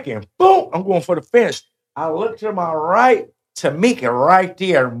 I'm breaking. Boom. I'm going for the fence. I look to my right. Tamika right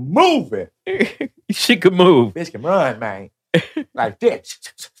there moving. She could move. Bitch can run, man. Like this.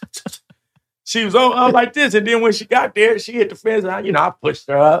 She was on like this. And then when she got there, she hit the fence. And I pushed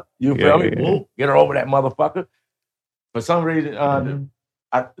her up. You feel me? Boom. Get her over that motherfucker. For some reason,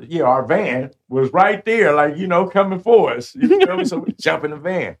 our van was right there, like, coming for us. You feel me? So we jump in the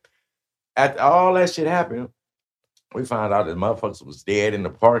van. After all that shit happened, we found out that motherfuckers was dead in the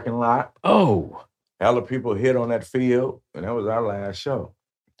parking lot. Oh. Hella people hit on that field, and that was our last show.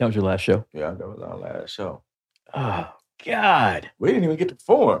 That was your last show? Yeah, that was our last show. Oh, God. We didn't even get to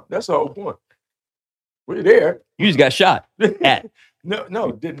perform. That's the whole point. We're there. You just got shot at.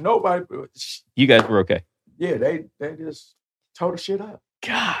 No, didn't nobody. You guys were okay. Yeah, they just tore the shit up.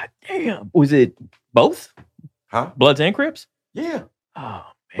 God damn. Was it both? Huh? Bloods and Crips? Yeah. Oh, man.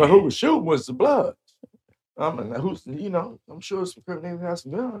 But who was shooting was the Bloods. I'm sure some criminals have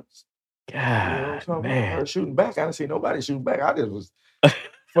some guns. God, man. Her shooting back. I didn't see nobody shooting back. I just was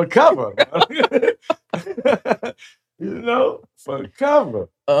for cover. For cover.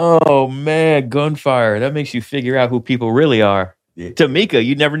 Oh, man. Gunfire. That makes you figure out who people really are. Yeah. Tamika,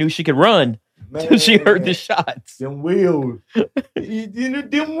 you never knew she could run. Man, she heard the shots. Them wheels.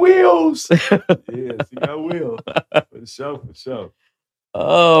 Them wheels. Yes, he got wheels. For sure.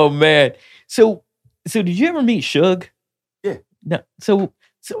 Oh man. So did you ever meet Suge? Yeah. No. So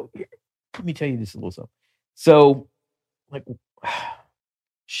let me tell you this a little something. So, like,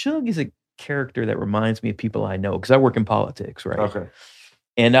 Suge is a character that reminds me of people I know because I work in politics, right? Okay.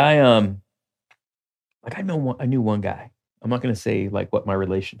 And I knew one guy. I'm not going to say like what my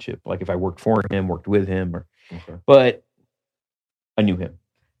relationship, like if I worked for him, worked with him, but I knew him.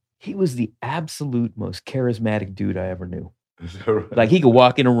 He was the absolute most charismatic dude I ever knew. Right? Like he could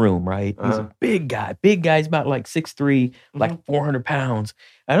walk in a room, right? He's a big guy. Big guy's about like 6'3", like 400 pounds.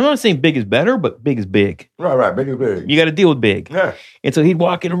 I'm not saying big is better, but big is big. Right. Big is big. You got to deal with big. Yeah. And so he'd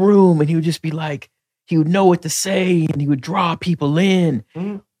walk in a room and he would just be like, he would know what to say and he would draw people in.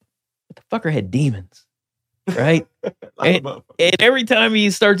 But the fucker had demons, right? and every time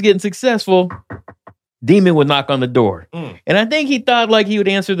he starts getting successful, demon would knock on the door. And I think he thought like he would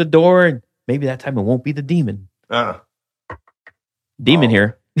answer the door and maybe that time it won't be the demon. Demon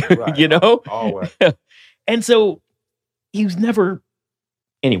here, right. You know? Always. And so he was never,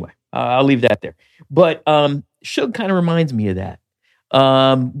 anyway, I'll leave that there. But Suge kind of reminds me of that.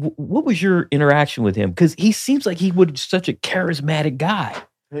 What was your interaction with him? Because he seems like he would such a charismatic guy.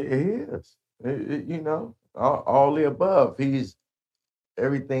 He is. You know, all the above. He's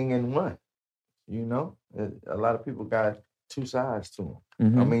everything in one. You know, a lot of people got two sides to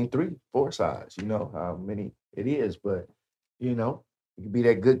him. I mean, 3, 4 sides. You know how many it is, but you know, you can be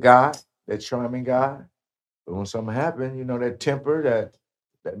that good guy, that charming guy, but when something happens, you know, that temper,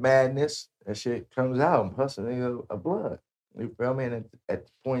 that madness, that shit comes out and puss a nigga of blood. You feel me? And at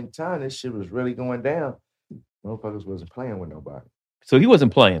the point in time, this shit was really going down. Motherfuckers wasn't playing with nobody. So he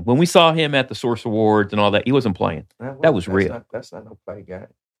wasn't playing. When we saw him at the Source Awards and all that, he wasn't playing. That was real. That's not no play game.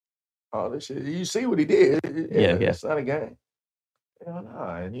 All this shit. You see what he did. Yeah. It's not a game. Hell no.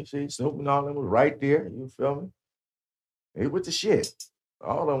 And you see Snoop and all them was right there. You feel me? He with the shit.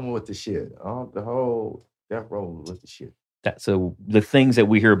 All of them with the shit. The whole Death Row was with the shit. So the things that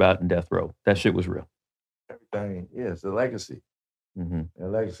we hear about in Death Row, that shit was real. Everything. Yeah, it's a legacy. A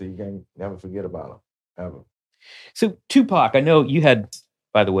legacy you can't never forget about them, ever. So Tupac, I know you had,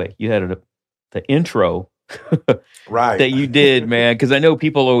 by the way, the intro right that you did, man, because I know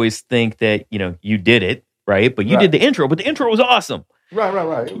people always think that, you know, you did it, right? But you did the intro, but the intro was awesome.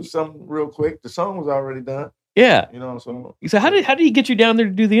 Right. It was something real quick. The song was already done. Yeah. You know, so how did he get you down there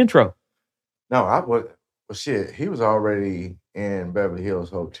to do the intro? No, well, shit, he was already in Beverly Hills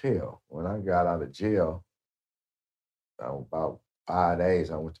Hotel. When I got out of jail, about 5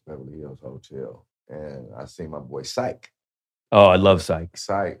 days, I went to Beverly Hills Hotel and I seen my boy Syke. Oh, I love Syke.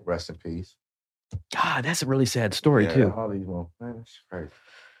 Syke, rest in peace. God, that's a really sad story too. All these man, that's crazy.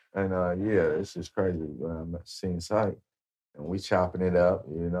 And it's just crazy when I'm seeing Syke and we chopping it up,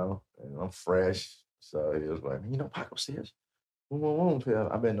 you know, and I'm fresh. So he was like, you know, Pac upstairs.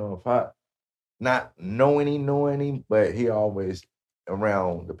 I've been knowing Pac, not knowing him, but he always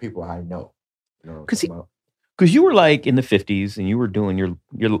around the people I know. You know, because you were like in the 50s and you were doing you're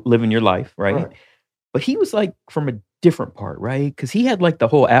living your life, right? But he was like from a different part, right? Because he had like the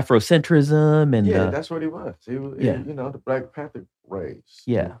whole Afrocentrism and that's what he was. He was, you know, the Black Panther race.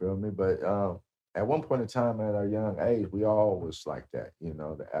 Yeah, you feel me? But at one point in time, at our young age, we all was like that. You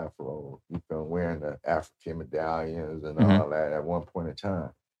know, the Afro, you feel, wearing the African medallions and all that. At one point in time,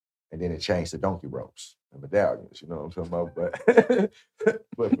 and then it changed to donkey ropes and medallions. You know what I'm talking about?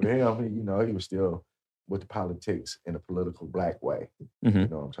 But for him, you know, he was still with the politics in a political black way. You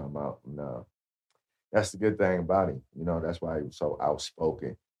know what I'm talking about? And, that's the good thing about him. You know, that's why he was so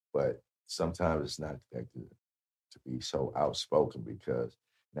outspoken. But sometimes it's not that good to be so outspoken because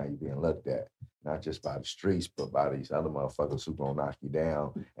now you're being looked at, not just by the streets, but by these other motherfuckers who gonna knock you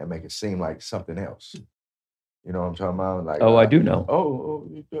down and make it seem like something else. You know what I'm talking about? Like, I do know.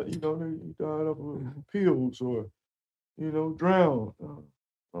 You died of pills or, you know, drowned.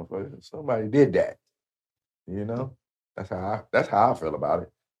 Somebody did that. You know, that's how I feel about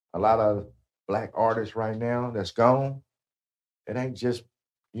it. A lot of Black artists right now that's gone. It ain't just,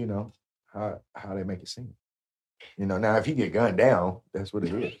 you know, how they make it seem. You know, now if you get gunned down, that's what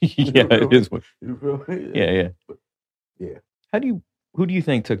it is. It is. You feel me? Yeah. But, yeah. Who do you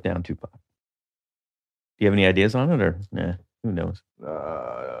think took down Tupac? Do you have any ideas on it, or who knows?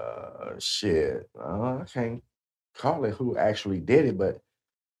 Shit, I can't call it who actually did it, but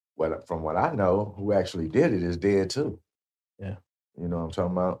from what I know, who actually did it is dead too. Yeah. You know what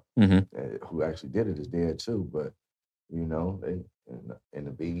I'm talking about? Who actually did it is dead too, but you know, they in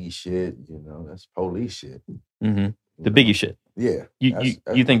the Biggie shit, you know, that's police shit. The Biggie shit. Yeah.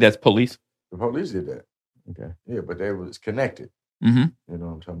 You think that's police? The police did that. Okay. Yeah, but they was connected. Mm-hmm. You know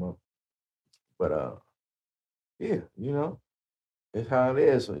what I'm talking about? But yeah, you know, it's how it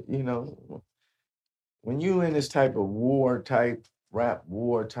is. You know, when you in this type of rap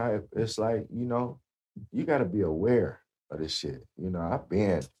war type, it's like, you know, you got to be aware of this shit. You know, I've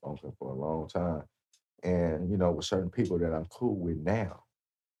been funking for a long time. And, you know, with certain people that I'm cool with now,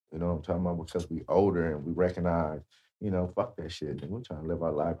 you know what I'm talking about? Because we older and we recognize, you know, fuck that shit. And we're trying to live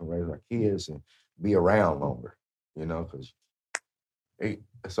our life and raise our kids and be around longer, you know, because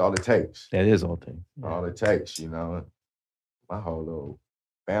that's all it takes. That is all it takes. Yeah. All it takes, you know. My whole little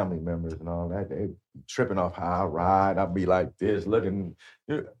family members and all that, they tripping off how I ride. I'll be like this, looking.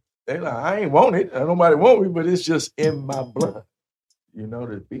 They like, I ain't want it. Nobody want me, but it's just in my blood, you know,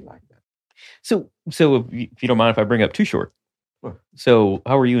 to be like that. So if you don't mind if I bring up Too Short. What? So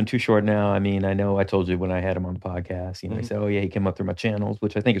how are you in Too Short now? I mean, I know I told you when I had him on the podcast, you know, I said, oh yeah, he came up through my channels,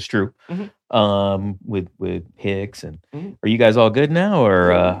 which I think is true. With Hicks and are you guys all good now or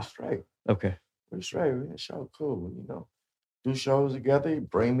we're straight? Okay. We're straight. We're so cool, you know. Do shows together, he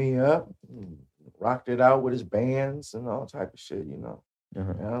bring me up, rocked it out with his bands and all type of shit, you know.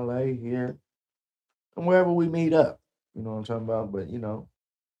 LA here. And wherever we meet up. You know what I'm talking about? But you know,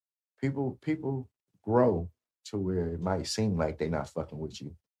 people grow to where it might seem like they're not fucking with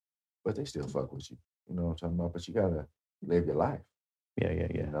you, but they still fuck with you. You know what I'm talking about? But you gotta live your life. Yeah.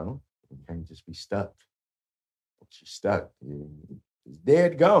 You know? You can't just be stuck. Once you're stuck, it's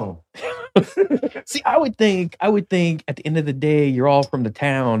dead gone. See, I would think at the end of the day, you're all from the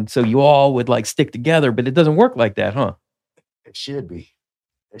town, so you all would like stick together, but it doesn't work like that, huh? It should be.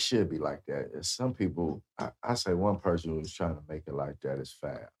 It should be like that. Some people, I say one person who's trying to make it like that is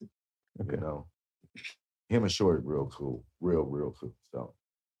Fab. Okay. You know, him and Short is real cool, real cool. So,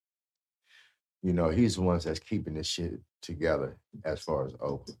 you know, he's the ones that's keeping this shit together as far as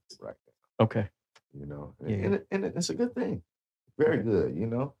Oakland right now. Okay. You know, and it's a good thing. Very good, you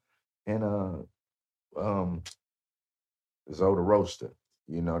know. And Zoe the Roaster,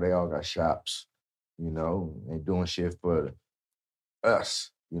 you know, they all got shops, you know, they doing shit for us.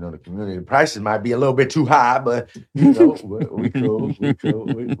 You know, the community. The prices might be a little bit too high, but you know, we cool.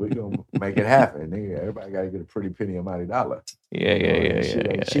 We gonna make it happen. Everybody got to get a pretty penny a mighty dollar. Yeah. Shit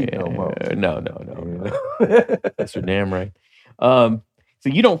ain't cheap no more. No. That's your damn right. So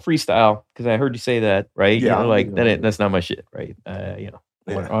you don't freestyle because I heard you say that, right? Yeah, you know, like that's not my shit, right? You know,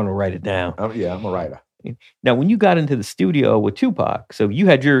 I want to write it down. I'm a writer. Now, when you got into the studio with Tupac, so you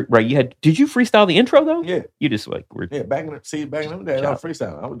had did you freestyle the intro though? Yeah. You just like were back in them days, I was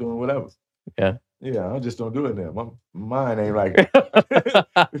freestyling. I was doing whatever. Yeah. Yeah, I just don't do it now. My mind ain't like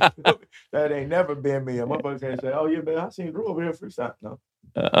that. Ain't never been me. A motherfucker can't say, "Oh yeah, man, I seen Drew over here freestyle." No.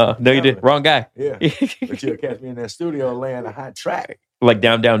 No, never. You did. Wrong guy. Yeah. But you'll catch me in that studio laying a hot track. Like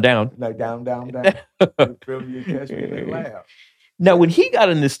down. Like down. You feel me? You catch me in that lab. Now, when he got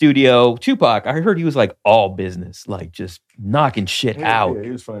in the studio, Tupac, I heard he was like all business, like just knocking shit out. Yeah, he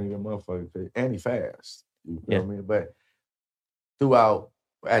was funny, that motherfucker. And he fast. You feel me? But throughout,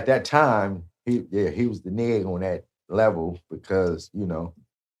 at that time, he was the nigga on that level because, you know,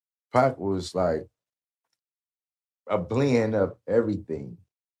 Pac was like a blend of everything.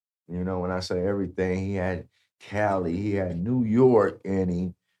 You know, when I say everything, he had Cali, he had New York in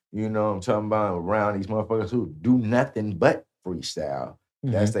him. You know what I'm talking about? Around these motherfuckers who do nothing but freestyle.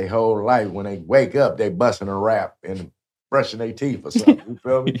 That's their whole life. When they wake up, they busting a rap and brushing their teeth or something. You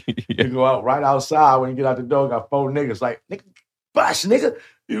feel me? You go out right outside when you get out the door, got 4 niggas like, nigga, bust, nigga.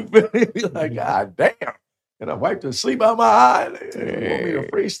 You feel me? Like, God damn. And I wiped the sleep out my eye. They want me to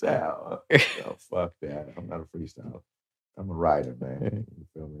freestyle. Oh, fuck that. I'm not a freestyler. I'm a writer, man. You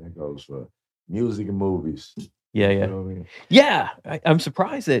feel me? That goes for music and movies. Yeah. You know what I mean? Yeah, I'm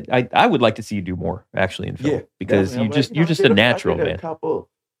surprised that I would like to see you do more actually in film because you're just a natural, man. A couple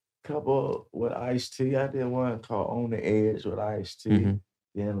with Ice-T. I did one called On the Edge with Ice-T,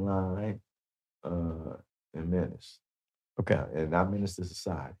 In Line, and Menace. Okay, and not Menace to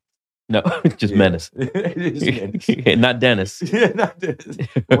Society. No, just Menace. Menace. Not Dennis. Yeah, not Dennis.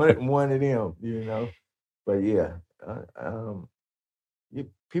 One of them, you know. But yeah,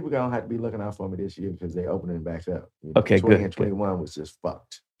 people gonna have to be looking out for me this year because they opening back up. You know, okay, 20 and 21 was just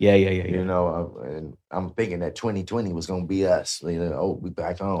fucked. Yeah. You know, and I'm thinking that 2020 was gonna be us. You know, oh, we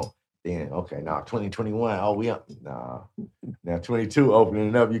back home. Then okay, now 2021, oh, we up. Nah, now 22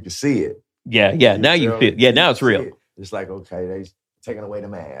 opening up, you can see it. Yeah. Now you feel. Yeah, now it's real. It's like okay, they taking away the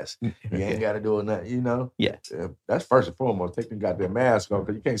mask. You ain't got to do it nothing. You know. Yeah. That's first and foremost. Take the goddamn mask off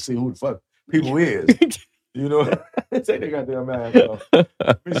because you can't see who the fuck people is. You know, take the goddamn mask off.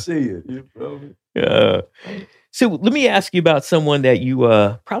 Let me see it. You feel me? Yeah. So let me ask you about someone that you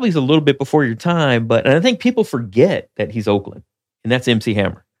probably is a little bit before your time, but and I think people forget that he's Oakland, and that's MC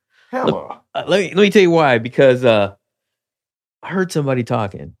Hammer. Hammer. Let me tell you why. Because I heard somebody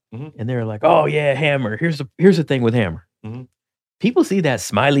talking, and they're like, "Oh yeah, Hammer. Here's the thing with Hammer. People see that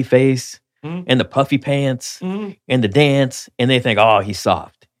smiley face and the puffy pants and the dance, and they think, oh, he's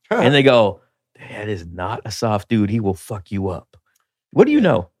soft, and they go, that is not a soft dude. He will fuck you up. What do you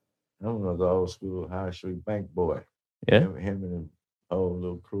know? I'm the old school High Street Bank boy. Yeah, him and the whole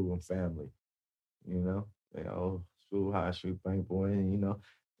little crew and family. You know, they old school High Street Bank boy, and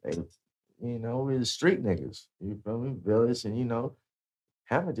we're street niggas. You feel me? Village, and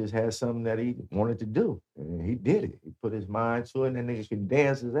Hammer just had something that he wanted to do, and he did it. He put his mind to it, and that nigga can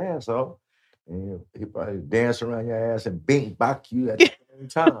dance his ass off. And he probably dance around your ass and bing back you at the same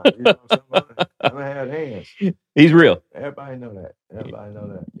time. You know what I'm saying? Hammer had hands. He's real. Everybody know that.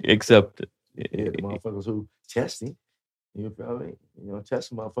 Except the motherfuckers who test him. You feel me?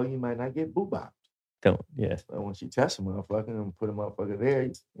 Test a motherfucker, you might not get boo-bopped. But once you test a motherfucker and put a motherfucker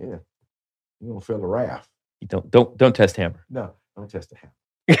there, you're gonna feel the wrath. You don't test Hammer. No, don't test the Hammer.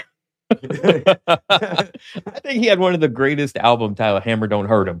 I think he had one of the greatest album titles, Hammer Don't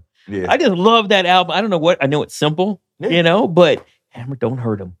Hurt Him. Yeah. I just love that album. I don't know what, I know it's simple, but Hammer Don't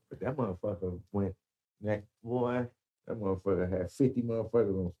Hurt Him. But that motherfucker went, that motherfucker had 50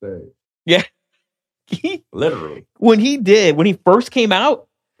 motherfuckers on stage. Yeah. Literally. When he first came out,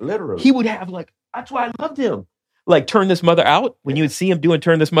 literally, he would have that's why I loved him. Like Turn This Mother Out. When you would see him doing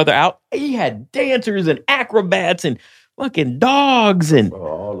Turn This Mother Out, he had dancers and acrobats and fucking dogs and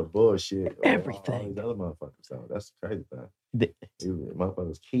all the bullshit, everything. All these other motherfuckers. So that's the crazy thing.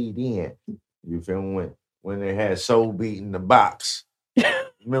 Motherfuckers keyed in. You feel me? When they had Soul Beat in the box.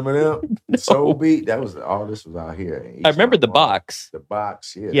 Remember them? No. Soul Beat. That was all. This was out here. I remember the box. The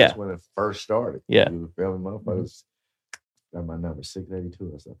box. Yeah. That's when it first started. Yeah. You feel me? Motherfuckers. Got my number 682. I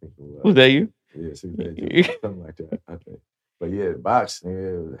think it was. Was that you? Yeah, 682. Something like that. I think. But yeah, the box.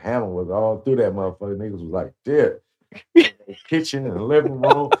 Hammer was all through that motherfucker. Niggas was like, "Shit." Kitchen and the living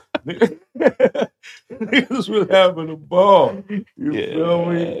room. Niggas was having a ball. You feel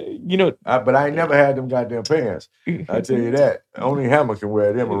me? But I ain't never had them goddamn pants. I tell you that. Only Hammer can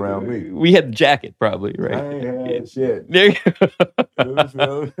wear them around me. We had the jacket, probably, right? I ain't had shit. Did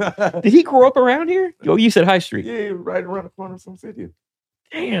he grow up around here? Oh, you said High Street. Yeah, he was right around the corner from 50th.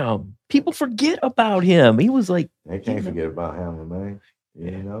 Damn. People forget about him. He was like... They can't forget about Hammer, man.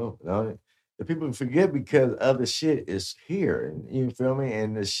 The people forget because other shit is here. And you feel me?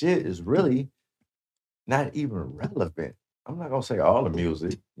 And the shit is really not even relevant. I'm not gonna say all the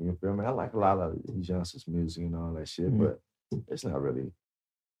music. You feel me? I like a lot of E. Johnson's music and all that shit, but it's not really,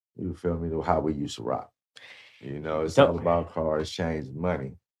 you feel me, how we used to rock. It's all about cars, chains,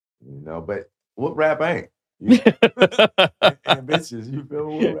 money. But what rap ain't? And bitches, you feel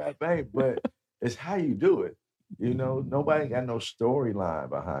me? What rap ain't? But it's how you do it. Nobody got no storyline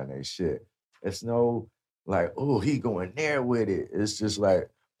behind that shit. It's no like, oh, he going there with it. It's just like,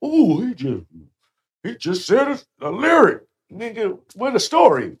 oh, he just said a lyric, nigga, with a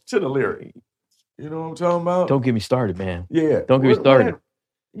story to the lyric. You know what I'm talking about? Don't get me started, man. Yeah, don't get me started.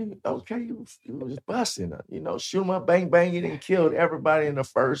 You was busting her. Shoot 'em up, bang, bang. You didn't kill everybody in the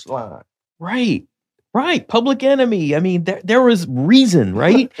first line. Right. Public Enemy. I mean, there was reason,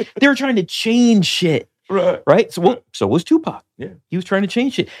 right? They were trying to change shit. Right. So was Tupac. Yeah. He was trying to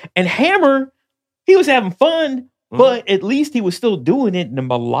change shit. And Hammer, he was having fun, but at least he was still doing it in a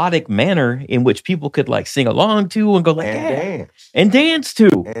melodic manner in which people could sing along to and go dance to.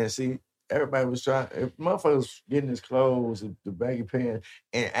 And see, everybody was trying. If motherfuckers getting his clothes, the baggy pants,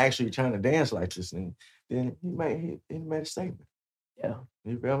 and actually trying to dance like this, and then he made a statement. Yeah.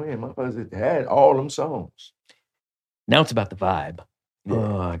 You feel me? And motherfuckers had all them songs. Now it's about the vibe.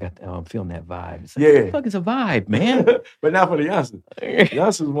 Yeah. I'm feeling that vibe. It's what the fuck is a vibe, man? But not for the youngsters.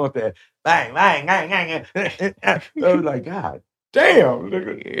 Youngsters want that bang, bang, bang, bang. So like, God damn,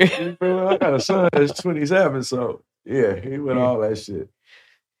 nigga. I got a son that's 27, so yeah, he with all that shit.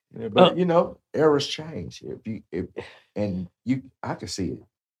 Yeah, but eras change. I can see it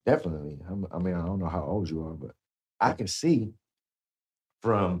definitely. I mean, I don't know how old you are, but I can see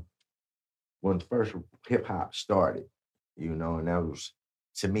from when the first hip hop started. And that was,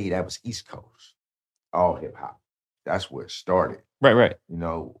 to me, that was East Coast, all hip hop. That's where it started. Right.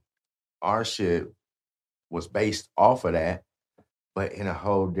 Our shit was based off of that, but in a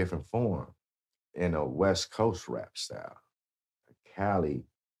whole different form, in a West Coast rap style, a Cali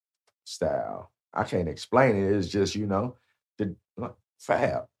style. I can't explain it. It's just, the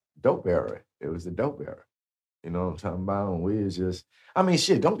Fab, dope era. It was the dope era. You know what I'm talking about? And we was just, I mean,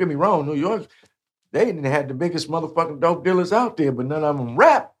 shit, don't get me wrong, New York, they didn't have the biggest motherfucking dope dealers out there, but none of them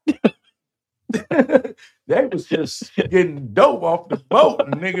rap. They was just getting dope off the boat,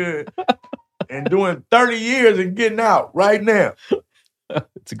 nigga, and doing 30 years and getting out right now.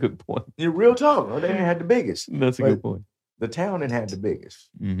 That's a good point. You're real talk. They didn't have the biggest. That's a good point. The town didn't have the biggest.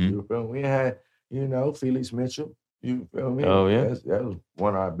 Mm-hmm. You feel me? We had, Felix Mitchell. You feel me? Oh, yeah. That was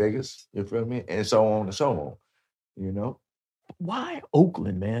one of our biggest. You feel me? And so on and so on. Why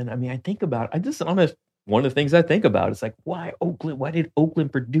Oakland, man? I mean, I think about it. One of the things I think about is like, why Oakland? Why did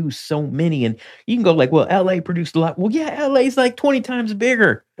Oakland produce so many? And you can go like, well, LA produced a lot. Well, yeah, LA's like 20 times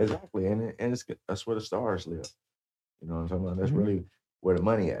bigger. Exactly. And that's where the stars live. You know what I'm talking about? That's really where the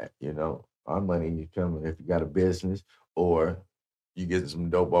money at, Our money, you come if you got a business or you get some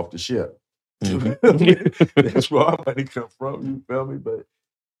dope off the ship. That's where our money come from, you feel me? But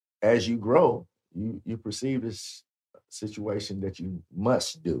as you grow, you perceive this situation that you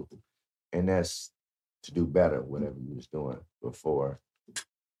must do. And that's to do better, whatever you was doing before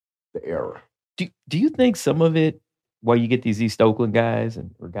the era. Do you think some of it, why you get these East Oakland guys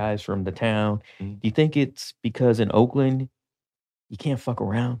or guys from the town, do you think it's because in Oakland, you can't fuck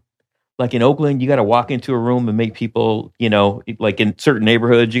around? Like in Oakland, you got to walk into a room and make people, like in certain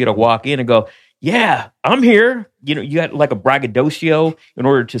neighborhoods, you got to walk in and go, yeah, I'm here. You got like a braggadocio in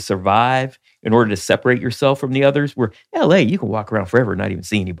order to survive, in order to separate yourself from the others. Where LA, you can walk around forever and not even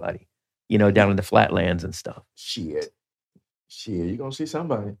see anybody, down in the flatlands and stuff. Shit, you're going to see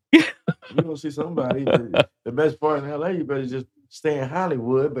somebody. You're going to see somebody. The best part in LA, you better just stay in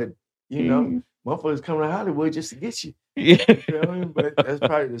Hollywood, but, motherfuckers coming to Hollywood just to get you. You know what I mean? But that's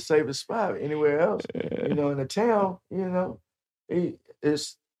probably the safest spot. Anywhere else, in the town,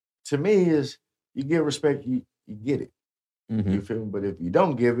 it's, to me, is you give respect, you get it. Mm-hmm. You feel me? But if you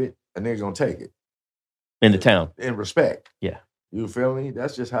don't give it, a nigga gonna take it. In the town. In respect. Yeah. You feel me?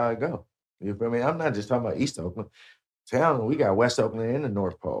 That's just how it go. You feel me? I'm not just talking about East Oakland. Town, we got West Oakland and the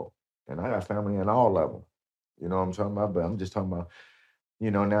North Pole. And I got family in all of them. You know what I'm talking about? But I'm just talking about,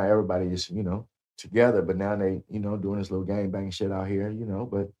 now everybody is, together. But now they, doing this little gang banging shit out here,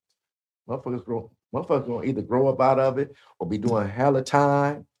 But motherfuckers gonna either grow up out of it or be doing hella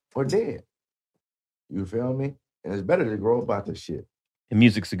time or dead. You feel me? And it's better to grow up out this shit. And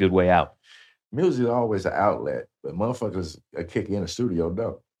music's a good way out. Music is always an outlet, but motherfuckers kick in a studio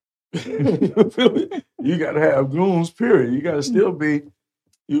though. You feel me? You gotta have goons, period. You gotta still be,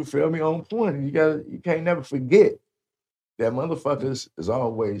 you feel me, on point. You can't never forget that motherfuckers is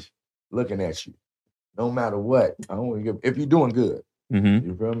always looking at you. No matter what. If you're doing good. Mm-hmm.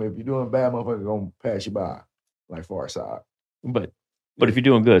 You feel me? If you're doing bad, motherfuckers gonna pass you by, like Pharcyde. But if you're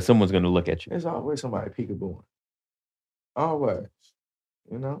doing good, someone's gonna look at you. There's always somebody peekabooing. Always.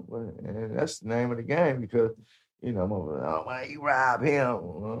 And that's the name of the game because, oh man, you robbed him.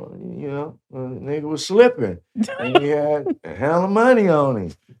 Nigga was slipping. And he had a hell of money on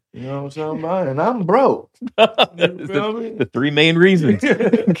him. You know what I'm talking about? And I'm broke. You feel me? The three main reasons.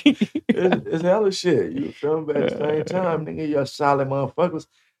 It's hella shit. You feel me? But at the same time, nigga, you're solid motherfuckers.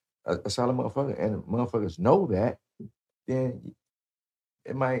 A solid motherfucker. And motherfuckers know that, then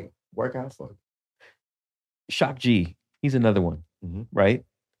it might work out for you. Shock G, he's another one, right?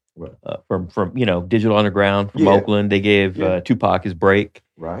 Right. From Digital Underground from Oakland, they gave Tupac his break.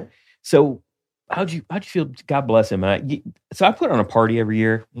 Right. So how'd you feel? God bless him. So I put on a party every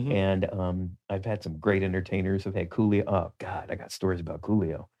year, and I've had some great entertainers. I've had Coolio. Oh God, I got stories about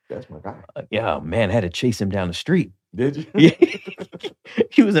Coolio. That's my guy. Yeah, man, I had to chase him down the street. Did you? Yeah.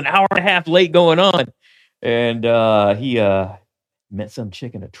 He was an hour and a half late going on, and he met some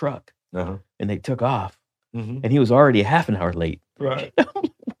chick in a truck, and they took off, and he was already a half an hour late. Right.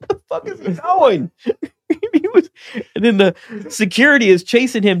 What the fuck is he going? And then the security is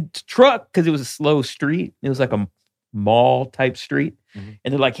chasing him to truck because it was a slow street. It was like a mall type street, and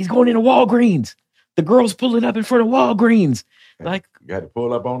they're like, he's going into Walgreens. The girl's pulling up in front of Walgreens. Like, you had to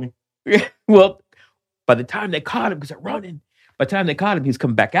pull up on him. Yeah. Well, by the time they caught him, because they're running. By the time they caught him, he's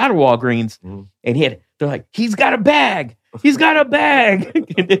come back out of Walgreens, and they're like, he's got a bag. He's got a bag.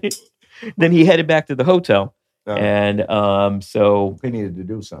 Then he headed back to the hotel. And so he needed to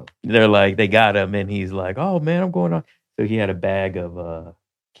do something. They're like, they got him, and he's like, oh man, I'm going on. So he had a bag of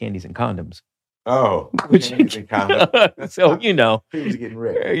candies and condoms. Oh, candies and condoms. So he was getting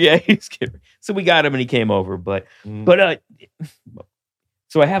ready. Yeah, he's getting ready. So we got him, and he came over. But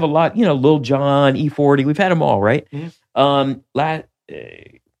so I have a lot, Lil Jon, E40. We've had them all, right? Not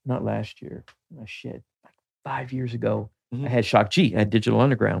last year. Oh, shit, like 5 years ago, I had Shock G. I had Digital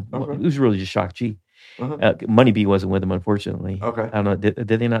Underground. It was really just Shock G. Money B wasn't with him, unfortunately. Okay. I don't know. Did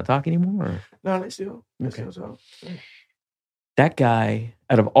they not talk anymore? Or? No, they still talk. Yeah. That guy,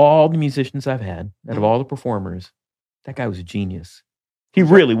 out of all the musicians I've had, out of all the performers, that guy was a genius. He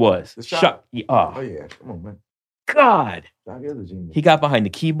really was. Oh yeah, come on, man. God. Shock is a genius. He got behind the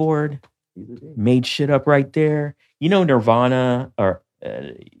keyboard, made shit up right there. You know Nirvana, or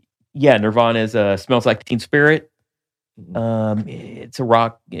Nirvana is Smells Like Teen Spirit. It's a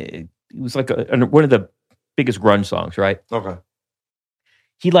rock. It was like one of the biggest grunge songs, right? Okay.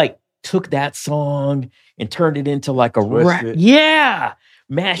 He like took that song and turned it into like a rap. Yeah.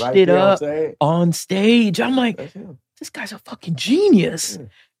 Mashed it up on stage. I'm like, this guy's a fucking genius. Yeah.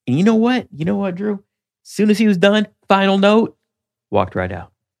 And you know what? Drew? As soon as he was done, final note, walked right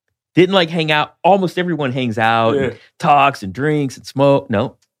out. Didn't like hang out. Almost everyone hangs out and talks and drinks and smoke.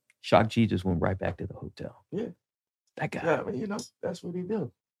 No. Shock G just went right back to the hotel. Yeah. That guy. Yeah, I mean, that's what he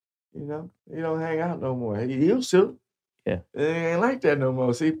do. He don't hang out no more. He used to. Yeah. It ain't like that no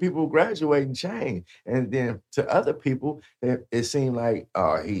more. See, people graduate and change. And then to other people, it seemed like,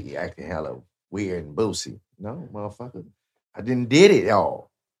 oh, he acting hella weird and boozy. No, motherfucker. I didn't did it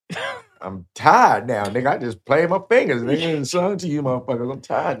all. I'm tired now, nigga. I just play my fingers, nigga, and sung to you, motherfuckers. I'm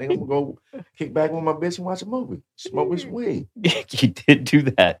tired, nigga. I'm gonna go kick back with my bitch and watch a movie. Smoke some weed. You did do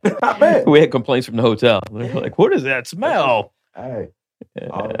that. I bet. We had complaints from the hotel. They're like, what is that smell? Hey,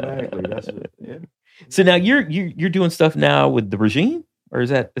 automatically. That's it. Yeah. So now you're doing stuff now with the Regime? Or is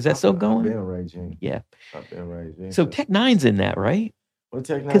that still going? I've been Regime. Yeah. I've been Regime. So Tech Nine's in that, right? Well,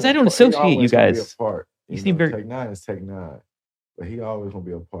 Tech Nine. Because I don't associate you guys. You seem very Tech Nine is Tech Nine. But he always gonna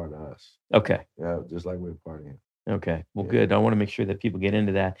be a part of us. Okay. Yeah, just like we're a part of him. Okay. Well, good. I want to make sure that people get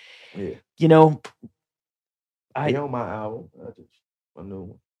into that. Yeah. He on my album. My new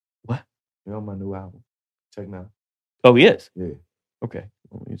one. What? He on my new album. Tech Nine. Oh, he is? Yeah. Okay.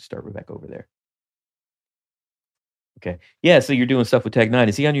 Well, let me start back over there. Okay. Yeah, so you're doing stuff with Tech Nine.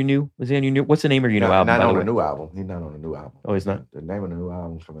 Is he on your new? What's the name of your new album? Not on the new album. He's not on the new album. Oh, he's not? The name of the new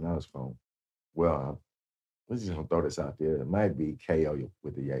album coming out is called, we're just gonna throw this out there. It might be KO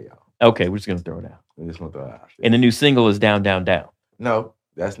with the Yayo. Okay, we're just gonna throw it out. We're just gonna throw it out there. And the new single is Down, Down, Down. No,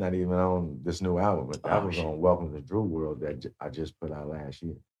 that's not even on this new album. But that was on Welcome to Drew World that I just put out last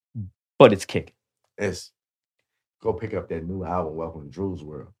year. But it's kicking. Go pick up that new album, Welcome to Drew's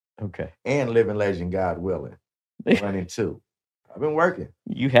World. Okay. And Living Legend, God Willing. Running 2. I've been working.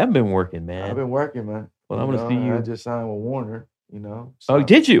 You have been working, man. I've been working, man. Well, I want to see you. I just signed with Warner, Oh,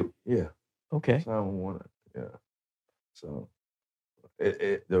 did you? Yeah. Okay. Signed with Warner. Yeah. So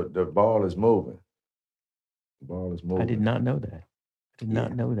the ball is moving. The ball is moving. I did not know that. I did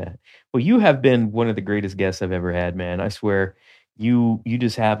not know that. Well, you have been one of the greatest guests I've ever had, man. I swear, you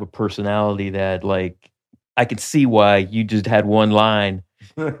just have a personality that, like, I could see why you just had one line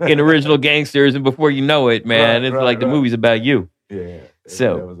in Original Gangsters, and before you know it, man, it's like the movie's about you. Yeah.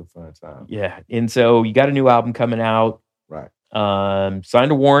 So that was a fun time. Yeah, and so you got a new album coming out. Right. Signed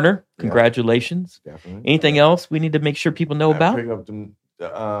to Warner. Congratulations. Definitely. Anything else we need to make sure people know about? Pick up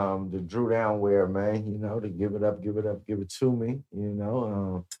the Drew Down wear, man. To give it to me.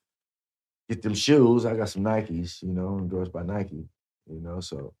 Get them shoes. I got some Nikes. Endorsed by Nike.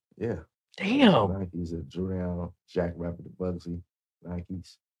 So yeah. Damn. Nikes at Drew Down, Jack Rapper, the Bugsy,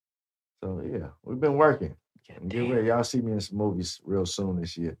 Nikes. So yeah, we've been working. Get ready. Y'all see me in some movies real soon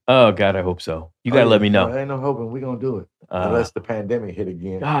this year. Oh, God, I hope so. You got to let me know. Ain't no hoping. We're going to do it. Unless the pandemic hit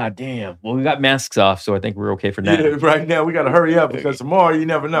again. God damn. Well, we got masks off, so I think we're okay for now. Yeah, right now, we got to hurry up because tomorrow you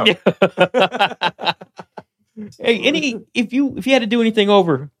never know. Hey, if you had to do anything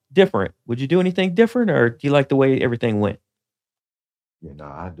over different, would you do anything different, or do you like the way everything went? Yeah, no,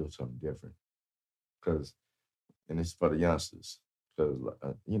 I'd do something different. And it's for the youngsters. Because,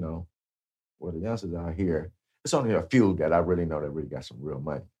 the youngsters out here, it's only a few that I really know that really got some real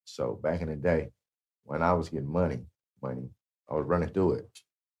money. So back in the day, when I was getting money, I was running through it.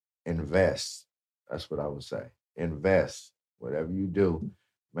 Invest. That's what I would say. Invest. Whatever you do,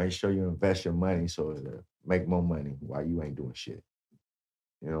 make sure you invest your money so to make more money while you ain't doing shit.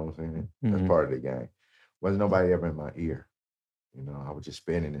 You know what I'm saying? Mm-hmm. That's part of the game. Wasn't nobody ever in my ear. I was just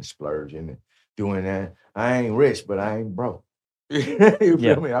spending and splurging and doing that. I ain't rich, but I ain't broke. You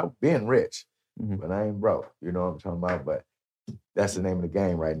feel me? I've been rich, but I ain't broke. You know what I'm talking about? But that's the name of the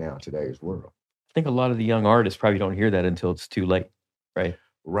game right now in today's world. I think a lot of the young artists probably don't hear that until it's too late, right?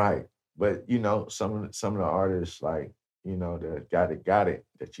 Right. But, some of the artists, like, that got it,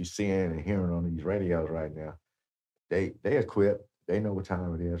 that you seeing and hearing on these radios right now, they equipped. They know what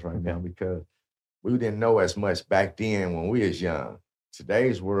time it is right now because we didn't know as much back then when we was young.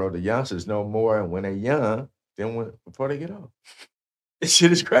 Today's world, the youngsters know more when they're young than before they get old. This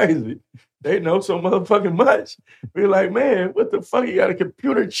shit is crazy. They know so motherfucking much. We're like, man, what the fuck? You got a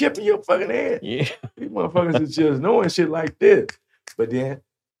computer chip in your fucking head. Yeah. These motherfuckers is just knowing shit like this. But then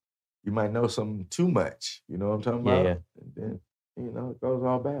you might know something too much. You know what I'm talking about? Yeah. And then, you know, it goes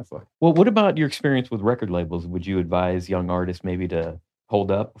all bad for you. Well, what about your experience with record labels? Would you advise young artists maybe to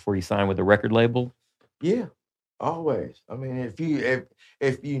hold up before you sign with a record label? Yeah, always. I mean, if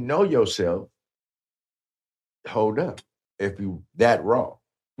you know yourself, hold up. If you that raw,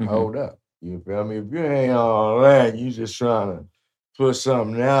 hold up. You feel me? If you ain't all that, you just trying to put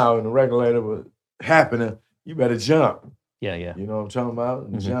something out and the record label happening, you better jump. Yeah. You know what I'm talking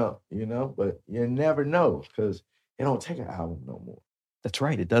about? Jump, you know? But you never know because it don't take an album no more. That's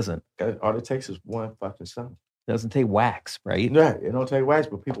right. It doesn't. All it takes is one fucking song. It doesn't take wax, right? Right. It don't take wax,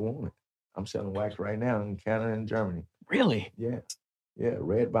 but people want it. I'm selling wax right now in Canada and Germany. Really? Yeah. Yeah.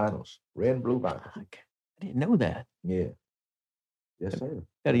 Red vinyls. Red and blue vinyls. I didn't know that. Yeah. Yes, sir.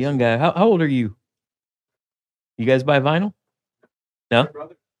 Got a young guy. How old are you? You guys buy vinyl? No?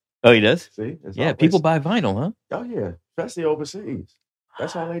 Oh, he does? See? Yeah, people buy vinyl, huh? Oh, yeah. Especially overseas.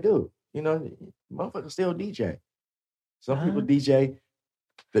 That's how they do. You know, motherfuckers still DJ. Some people DJ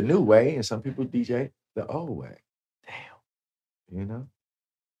the new way and some people DJ the old way. Damn. You know?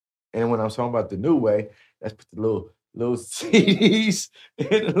 And when I'm talking about the new way, that's put the little CDs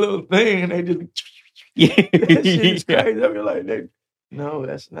in a little thing and they just that shit is crazy. I be like, no,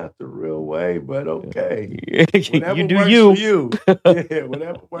 that's not the real way, but okay. Whatever you do works you. for you. Yeah,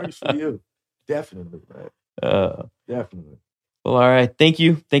 whatever works for you. Definitely, man. Definitely. Well, all right. Thank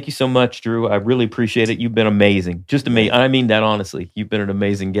you. Thank you so much, Drew. I really appreciate it. You've been amazing. Just amazing. I mean that honestly. You've been an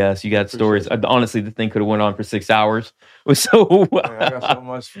amazing guest. You got stories. Honestly, the thing could have went on for 6 hours. It was so... Man, I got so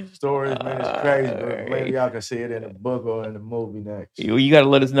much stories, man. It's crazy. But maybe y'all can see it in the book or in the movie next. You got to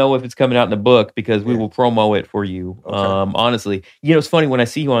let us know if it's coming out in the book because we will promo it for you. Okay. Honestly, you know, it's funny when I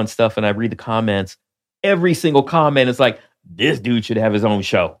see you on stuff and I read the comments, every single comment is like, this dude should have his own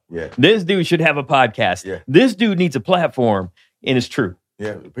show. Yeah. This dude should have a podcast. Yeah. This dude needs a platform. And it's true.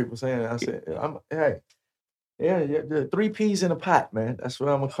 Yeah, people saying, I said, the 3 peas in a pot, man. That's what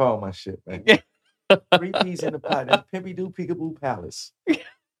I'm going to call my shit, man. 3 peas in a pot. That's Pimpy Doo Peekaboo Palace.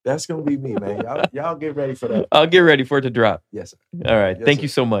 That's going to be me, man. Y'all get ready for that. I'll get ready for it to drop. Yes, sir. All right. Yes, Thank you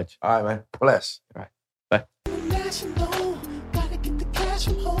so much. All right, man. Bless. All right. Bye.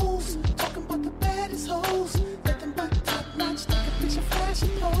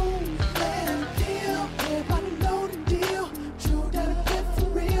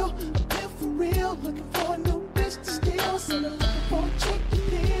 Looking for a new bitch to steal, so they're looking for a chick to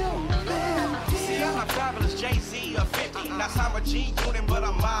deal. See, I'm a fabulous Jay-Z of 50. Now I'm a G-Unit, but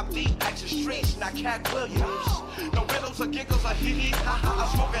I'm Mob Deep. Action Streets, not Cat Williams. No riddles or giggles or hee-hee, ha-ha. I'm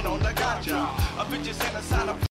smoking on the ganja. A bitch is in the side of